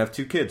 oh, we're going to have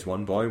 2 kids,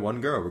 1 boy,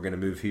 1 girl. We're going to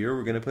move here.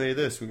 We're going to play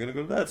this. We're going to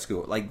go to that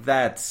school. Like,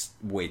 that's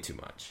way too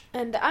much.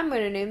 And I'm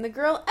going to name the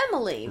girl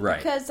Emily. Right.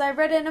 Because I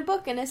read it in a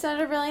book and it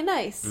sounded really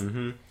nice.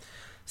 Mm-hmm.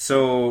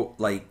 So,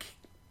 like,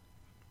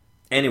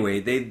 anyway,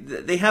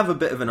 they have a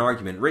bit of an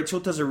argument. Rachel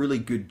does a really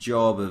good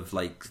job of,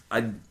 like,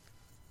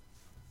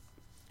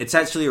 it's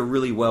actually a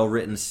really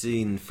well-written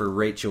scene for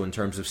Rachel in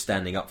terms of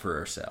standing up for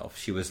herself.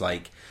 She was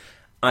like,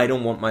 I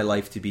don't want my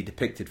life to be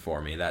depicted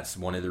for me. That's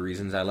one of the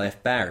reasons I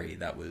left Barry.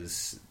 That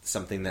was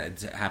something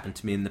that had happened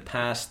to me in the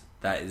past.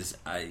 That is,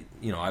 I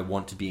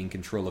want to be in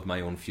control of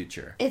my own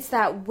future. It's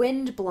that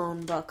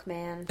wind-blown book,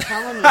 man. I'm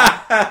telling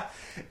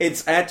you.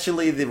 It's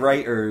actually the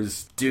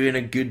writers doing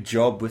a good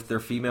job with their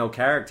female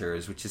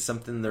characters, which is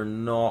something they're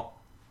not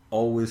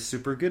always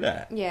super good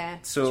at. Yeah,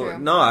 so, true.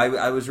 No,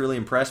 I was really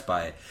impressed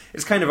by it.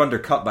 It's kind of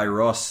undercut by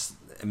Ross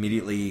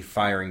immediately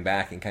firing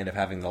back and kind of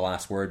having the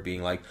last word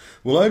being like,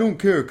 well, I don't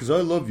care because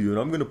I love you and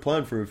I'm going to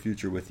plan for a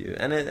future with you.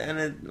 And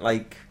it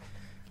like...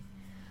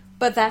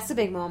 But that's a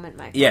big moment,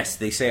 Michael. Yes,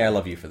 they say I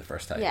love you for the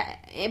first time. Yeah,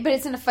 but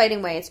it's in a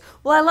fighting way. It's,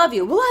 well, I love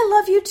you. Well, I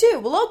love you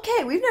too. Well,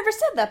 okay, we've never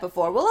said that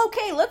before. Well,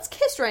 okay, let's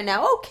kiss right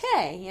now.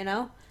 Okay, you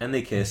know? And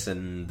they kiss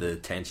and the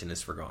tension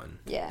is forgotten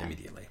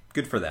immediately.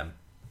 Good for them.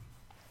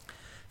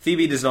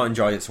 Phoebe does not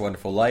enjoy It's a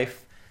Wonderful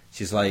Life.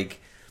 She's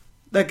like,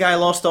 that guy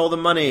lost all the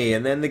money,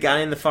 and then the guy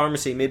in the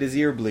pharmacy made his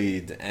ear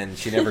bleed, and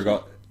she never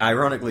got...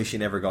 Ironically, she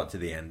never got to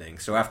the ending.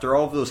 So after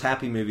all of those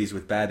happy movies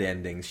with bad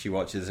endings, she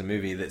watches a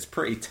movie that's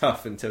pretty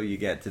tough until you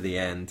get to the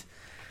end.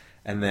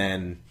 And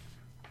then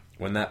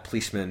when that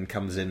policeman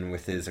comes in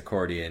with his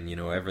accordion, you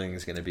know,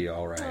 everything's going to be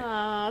all right.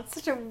 Aw, it's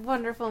such a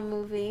wonderful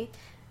movie.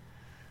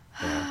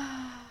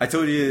 Yeah. I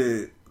told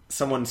you...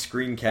 Someone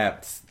screen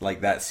capped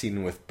like that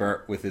scene with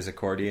Bert with his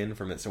accordion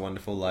from It's a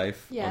Wonderful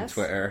Life on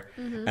Twitter,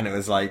 and it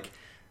was like,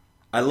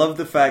 I love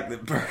the fact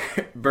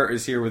that Bert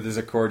is here with his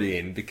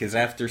accordion because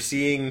after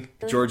seeing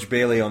George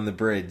Bailey on the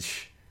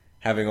bridge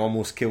having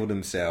almost killed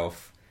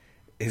himself,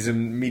 his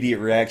immediate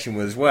reaction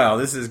was, well,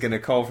 this is going to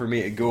call for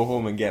me to go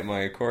home and get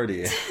my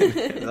accordion.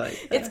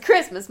 Like, it's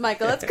Christmas,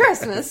 Michael. It's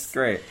Christmas. It's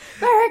great.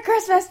 Merry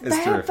Christmas,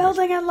 band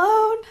building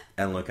alone.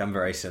 And look, I'm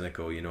very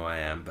cynical, you know I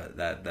am, but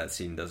that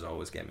scene does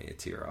always get me a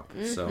tear up.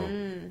 So,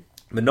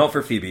 but not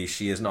for Phoebe.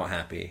 She is not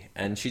happy,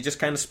 and she just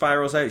kind of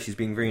spirals out. She's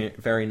being very,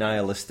 very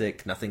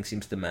nihilistic. Nothing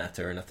seems to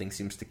matter. Nothing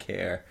seems to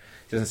care.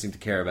 She doesn't seem to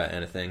care about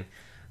anything.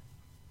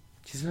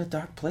 She's in a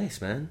dark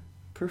place, man.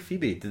 Poor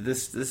Phoebe. Did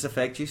this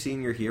affect you,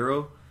 seeing your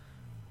hero?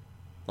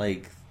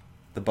 Like,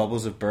 the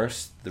bubbles have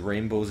burst, the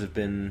rainbows have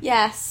been...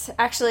 Yes,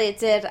 actually it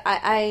did.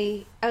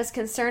 I was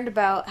concerned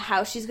about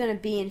how she's going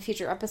to be in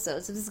future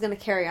episodes, if this is going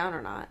to carry on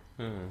or not.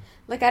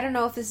 Like, I don't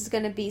know if this is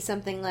going to be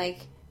something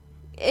like,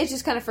 it's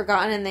just kind of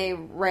forgotten and they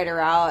write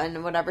her out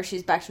and whatever,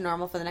 she's back to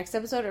normal for the next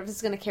episode, or if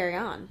it's going to carry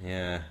on.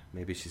 Yeah,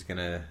 maybe she's going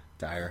to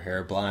dye her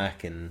hair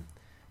black and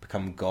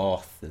become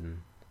goth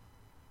and...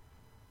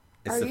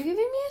 Are you giving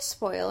me a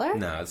spoiler?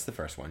 No, it's the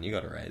first one. You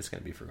got it right. It's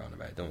going to be forgotten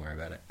about. Don't worry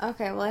about it.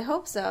 Okay, well, I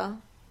hope so.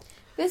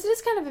 Because it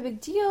is kind of a big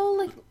deal,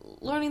 like,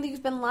 learning that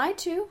you've been lied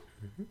to.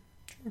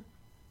 Sure.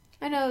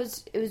 I know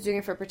it was doing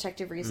it for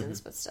protective reasons,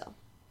 but still.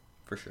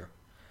 for sure.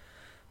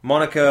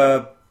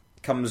 Monica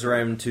comes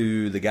around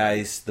to the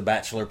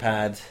bachelor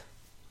pad,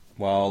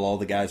 while all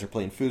the guys are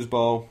playing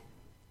foosball.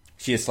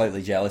 She is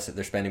slightly jealous that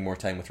they're spending more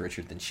time with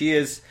Richard than she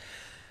is,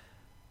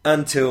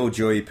 until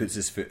Joey puts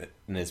his foot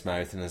in his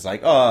mouth and is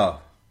like,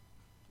 "Oh,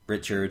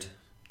 Richard,"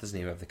 doesn't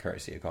even have the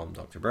courtesy to call him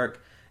Dr.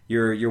 Burke,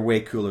 you're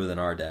way cooler than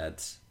our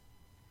dads."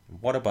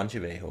 What a bunch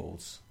of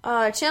a-holes.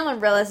 Chandler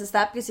realizes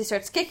that because he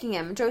starts kicking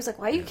him. Joey's like,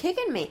 "Why are you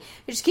kicking me?"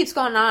 He just keeps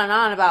going on and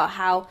on about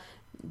how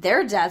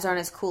their dads aren't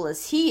as cool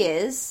as he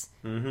is.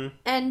 Mm-hmm.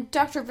 And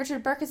Dr.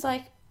 Richard Burke is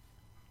like,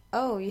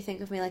 "Oh, you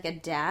think of me like a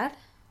dad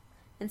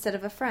instead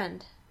of a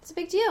friend? It's a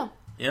big deal."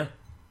 Yeah.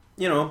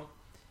 You know,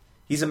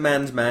 he's a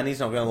man's man. He's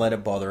not going to let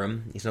it bother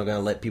him. He's not going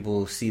to let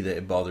people see that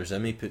it bothers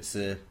him. He puts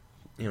the,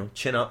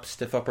 chin up,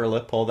 stiff upper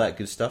lip, all that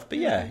good stuff. But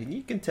yeah,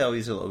 you can tell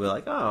he's a little bit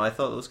like, "Oh, I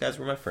thought those guys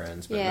were my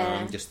friends, but no,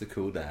 I'm just the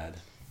cool dad."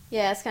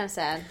 Yeah, it's kind of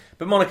sad.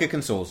 But Monica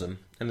consoles him,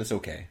 and it's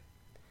okay.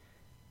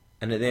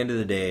 And at the end of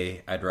the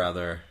day, I'd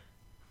rather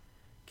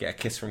get a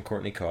kiss from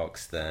Courtney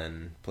Cox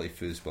than play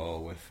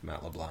foosball with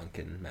Matt LeBlanc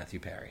and Matthew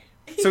Perry.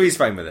 So he's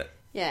fine with it.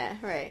 Yeah,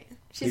 right.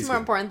 She's He's more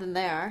good. important than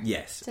they are.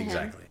 Yes, to him.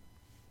 exactly.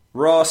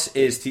 Ross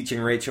is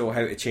teaching Rachel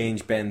how to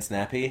change Ben's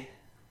nappy.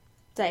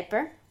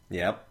 Diaper.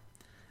 Yep.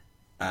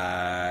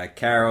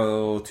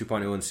 Carol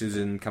 2.0 and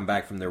Susan come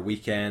back from their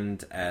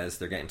weekend as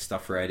they're getting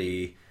stuff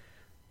ready.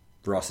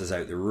 Ross is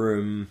out the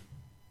room.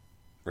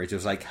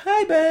 Rachel's like,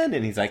 "Hi, Ben,"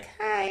 and he's like,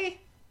 "Hi."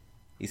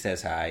 He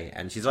says hi,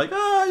 and she's like,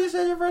 "Oh, you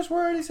said your first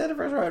word." He said the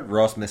first word.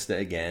 Ross missed it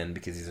again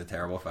because he's a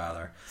terrible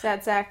father.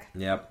 Sad sack.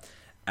 Yep.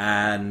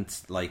 And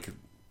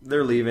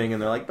they're leaving,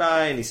 and they're like,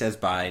 "Bye," and he says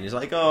bye, and he's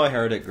like, "Oh, I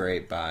heard it,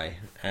 great, bye."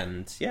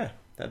 And yeah,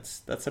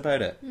 that's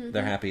about it. Mm-hmm.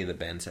 They're happy that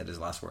Ben said his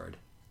last word.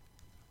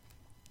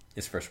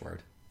 His first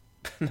word.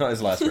 Not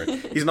his last word.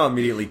 He's not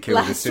immediately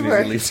killed as soon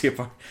as he leaves the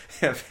apartment.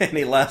 Have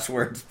any last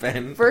words,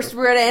 Ben? First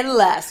word and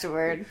last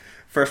word.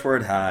 First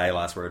word, hi.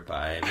 Last word,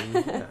 bye. I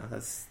mean, yeah,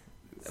 that's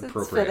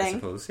appropriate, I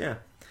suppose. Yeah.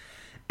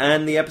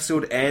 And the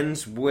episode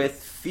ends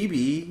with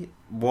Phoebe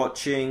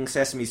watching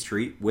Sesame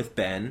Street with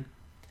Ben.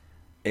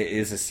 It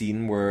is a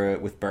scene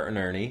with Bert and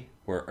Ernie,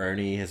 where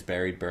Ernie has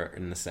buried Bert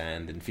in the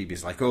sand, and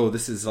Phoebe's like, "Oh,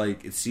 this is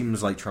it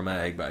seems like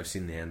traumatic, but I've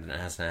seen the end and it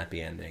has a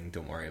happy ending.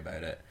 Don't worry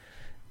about it."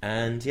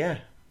 And yeah.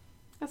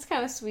 That's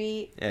kind of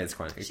sweet. Yeah, it's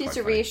quite. She needs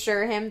to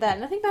reassure him that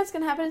nothing bad's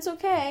going to happen. It's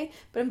okay,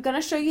 but I'm going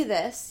to show you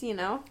this. It's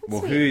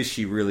well, sweet. Who is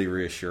she really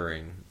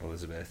reassuring,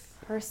 Elizabeth?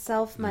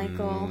 Herself,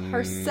 Michael.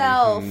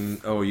 Herself.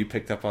 Oh, you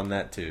picked up on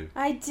that too.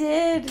 I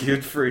did.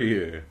 Good for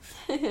you.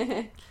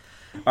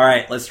 All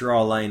right, let's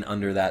draw a line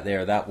under that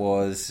there. That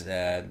was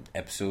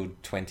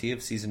episode 20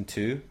 of season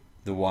 2,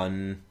 the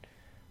one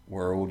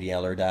where Old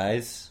Yeller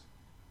dies.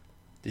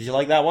 Did you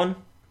like that one?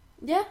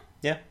 Yeah.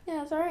 Yeah?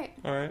 Yeah, it's alright.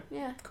 Alright.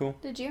 Yeah. Cool.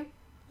 Did you?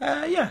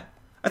 Yeah.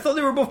 I thought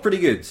they were both pretty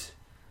good.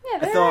 Yeah,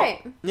 they're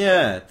alright.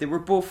 Yeah, they were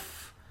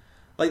both...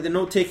 the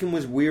note-taking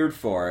was weird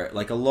for it.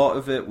 A lot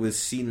of it was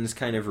scenes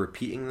kind of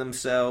repeating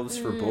themselves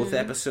for both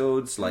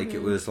episodes.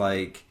 It was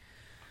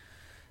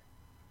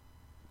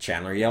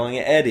Chandler yelling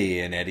at Eddie,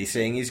 and Eddie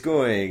saying he's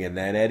going, and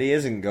then Eddie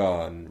isn't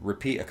gone.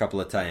 Repeat a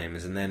couple of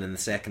times, and then in the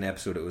second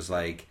episode it was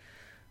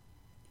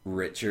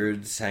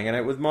Richard's hanging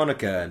out with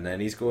Monica, and then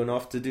he's going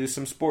off to do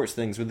some sports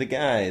things with the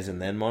guys,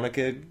 and then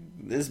Monica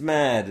is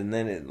mad, and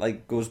then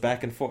it goes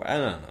back and forth. I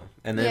don't know.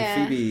 And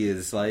then Phoebe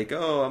is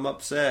 "Oh, I'm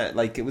upset."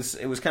 It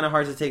was kind of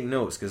hard to take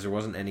notes because there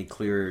wasn't any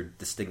clear,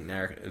 distinct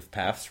narrative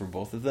paths for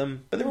both of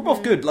them. But they were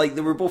both good.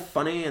 They were both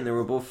funny, and they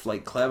were both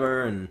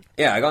clever, and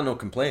yeah, I got no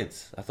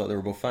complaints. I thought they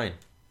were both fine.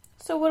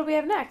 So what do we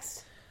have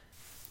next?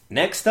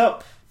 Next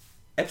up,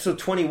 episode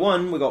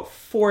 21. We got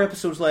 4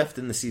 episodes left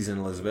in the season,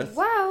 Elizabeth.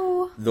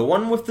 Wow. The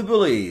one with the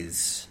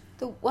bullies.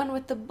 The one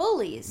with the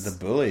bullies. The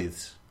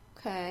bullies.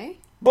 Okay.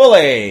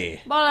 Bully!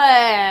 Bully!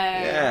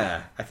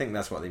 Yeah, I think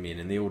that's what they mean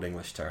in the old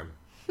English term.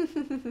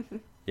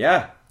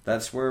 Yeah,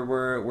 that's where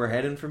we're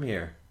heading from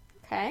here.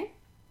 Okay.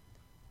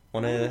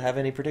 Want to have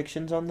any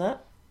predictions on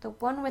that? The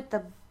one with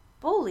the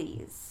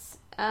bullies.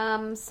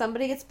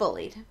 Somebody gets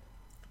bullied.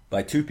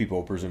 By 2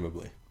 people,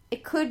 presumably.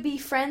 It could be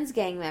Friends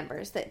gang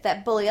members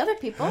that bully other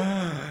people.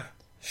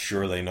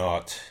 Surely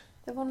not.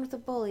 The one with the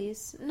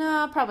bullies.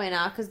 No, probably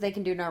not, because they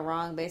can do no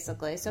wrong,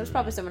 basically. So it's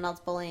probably someone else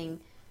bullying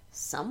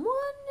someone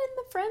in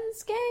the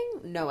Friends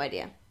gang? No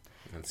idea.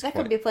 That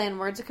could be playing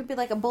words. It could be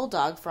a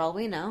bulldog, for all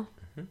we know.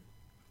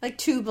 Mm-hmm.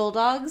 2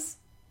 bulldogs.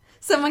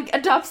 Someone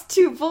adopts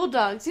 2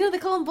 bulldogs. They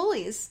call them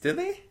bullies. Do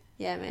they?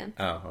 Yeah, man.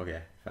 Oh,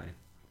 okay. Fine.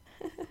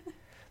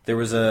 There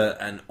was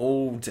an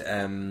old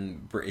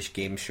British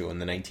game show in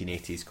the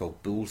 1980s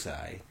called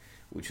Bullseye,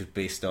 which was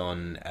based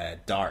on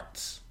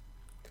darts,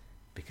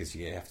 because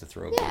you have to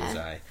throw a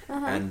bullseye.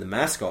 Uh-huh. And the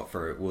mascot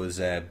for it was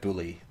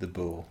Bully the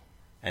bull,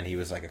 and he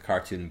was a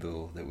cartoon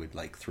bull that would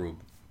throw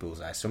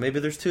bullseye. So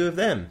maybe there's 2 of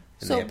them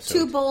in the episode.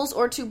 2 bulls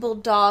or 2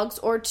 bulldogs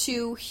or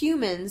 2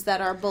 humans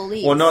that are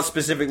bullies. Well, not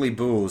specifically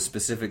bulls,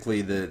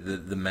 specifically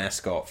the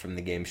mascot from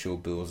the game show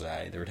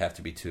Bullseye. There would have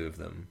to be 2 of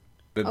them.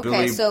 But Okay,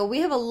 Bully, so we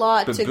have a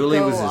lot but to Bully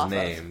go was his off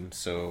name,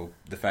 so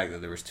the fact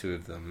that there was two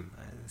of them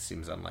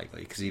seems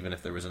unlikely. Because even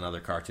if there was another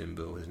cartoon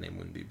Bull, his name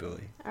wouldn't be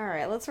Bully. All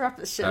right, let's wrap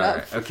this shit All up.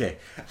 right, okay.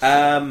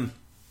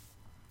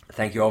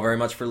 Thank you all very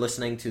much for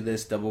listening to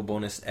this double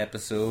bonus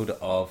episode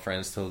of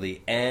Friends Till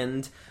the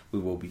End. We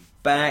will be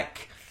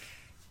back.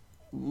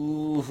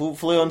 Ooh,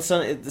 hopefully on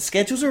Sunday. The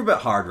schedules are a bit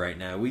hard right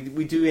now. We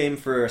do aim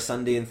for a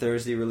Sunday and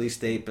Thursday release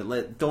date,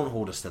 but don't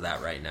hold us to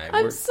that right now.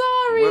 I'm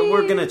sorry.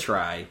 We're gonna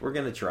try. We're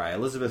gonna try.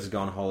 Elizabeth has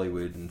gone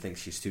Hollywood and thinks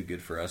she's too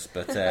good for us,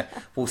 but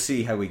we'll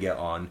see how we get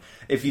on.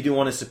 If you do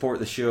want to support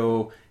the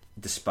show,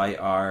 despite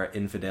our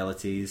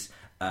infidelities,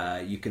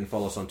 you can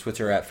follow us on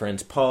Twitter at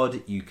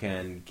FriendsPod. You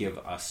can give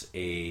us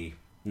a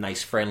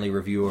nice friendly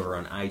review over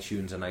on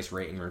iTunes. A nice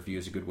rating review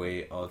is a good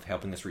way of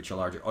helping us reach a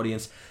larger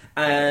audience,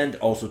 and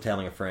also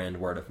telling a friend.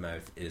 Word of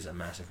mouth is a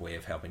massive way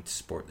of helping to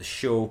support the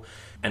show.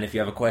 And if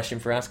you have a question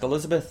for Ask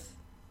Elizabeth,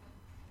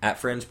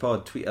 at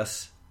FriendsPod, tweet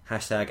us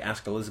hashtag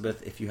Ask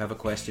Elizabeth. If you have a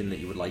question that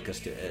you would like us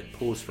to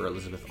pose for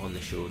Elizabeth on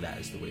the show, that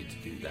is the way to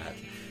do that.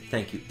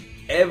 Thank you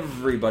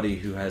everybody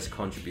who has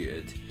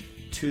contributed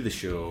to the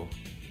show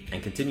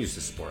and continues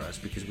to support us,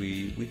 because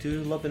we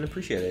do love and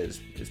appreciate it.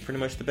 It's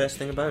pretty much the best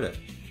thing about it.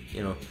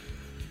 You know,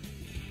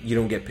 you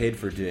don't get paid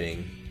for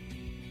doing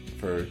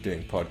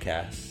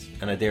podcasts,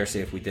 and I dare say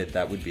if we did,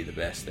 that would be the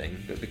best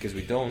thing. But because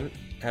we don't,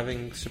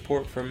 having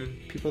support from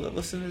people that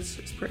listen is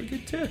pretty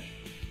good too.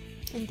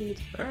 Indeed.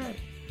 All right,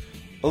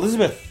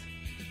 Elizabeth,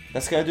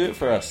 that's gotta do it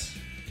for us.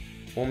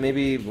 We'll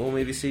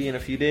maybe see you in a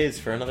few days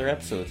for another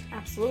episode.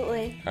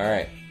 Absolutely. All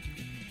right.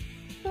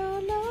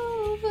 Roll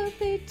over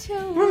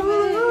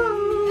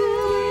Beethoven.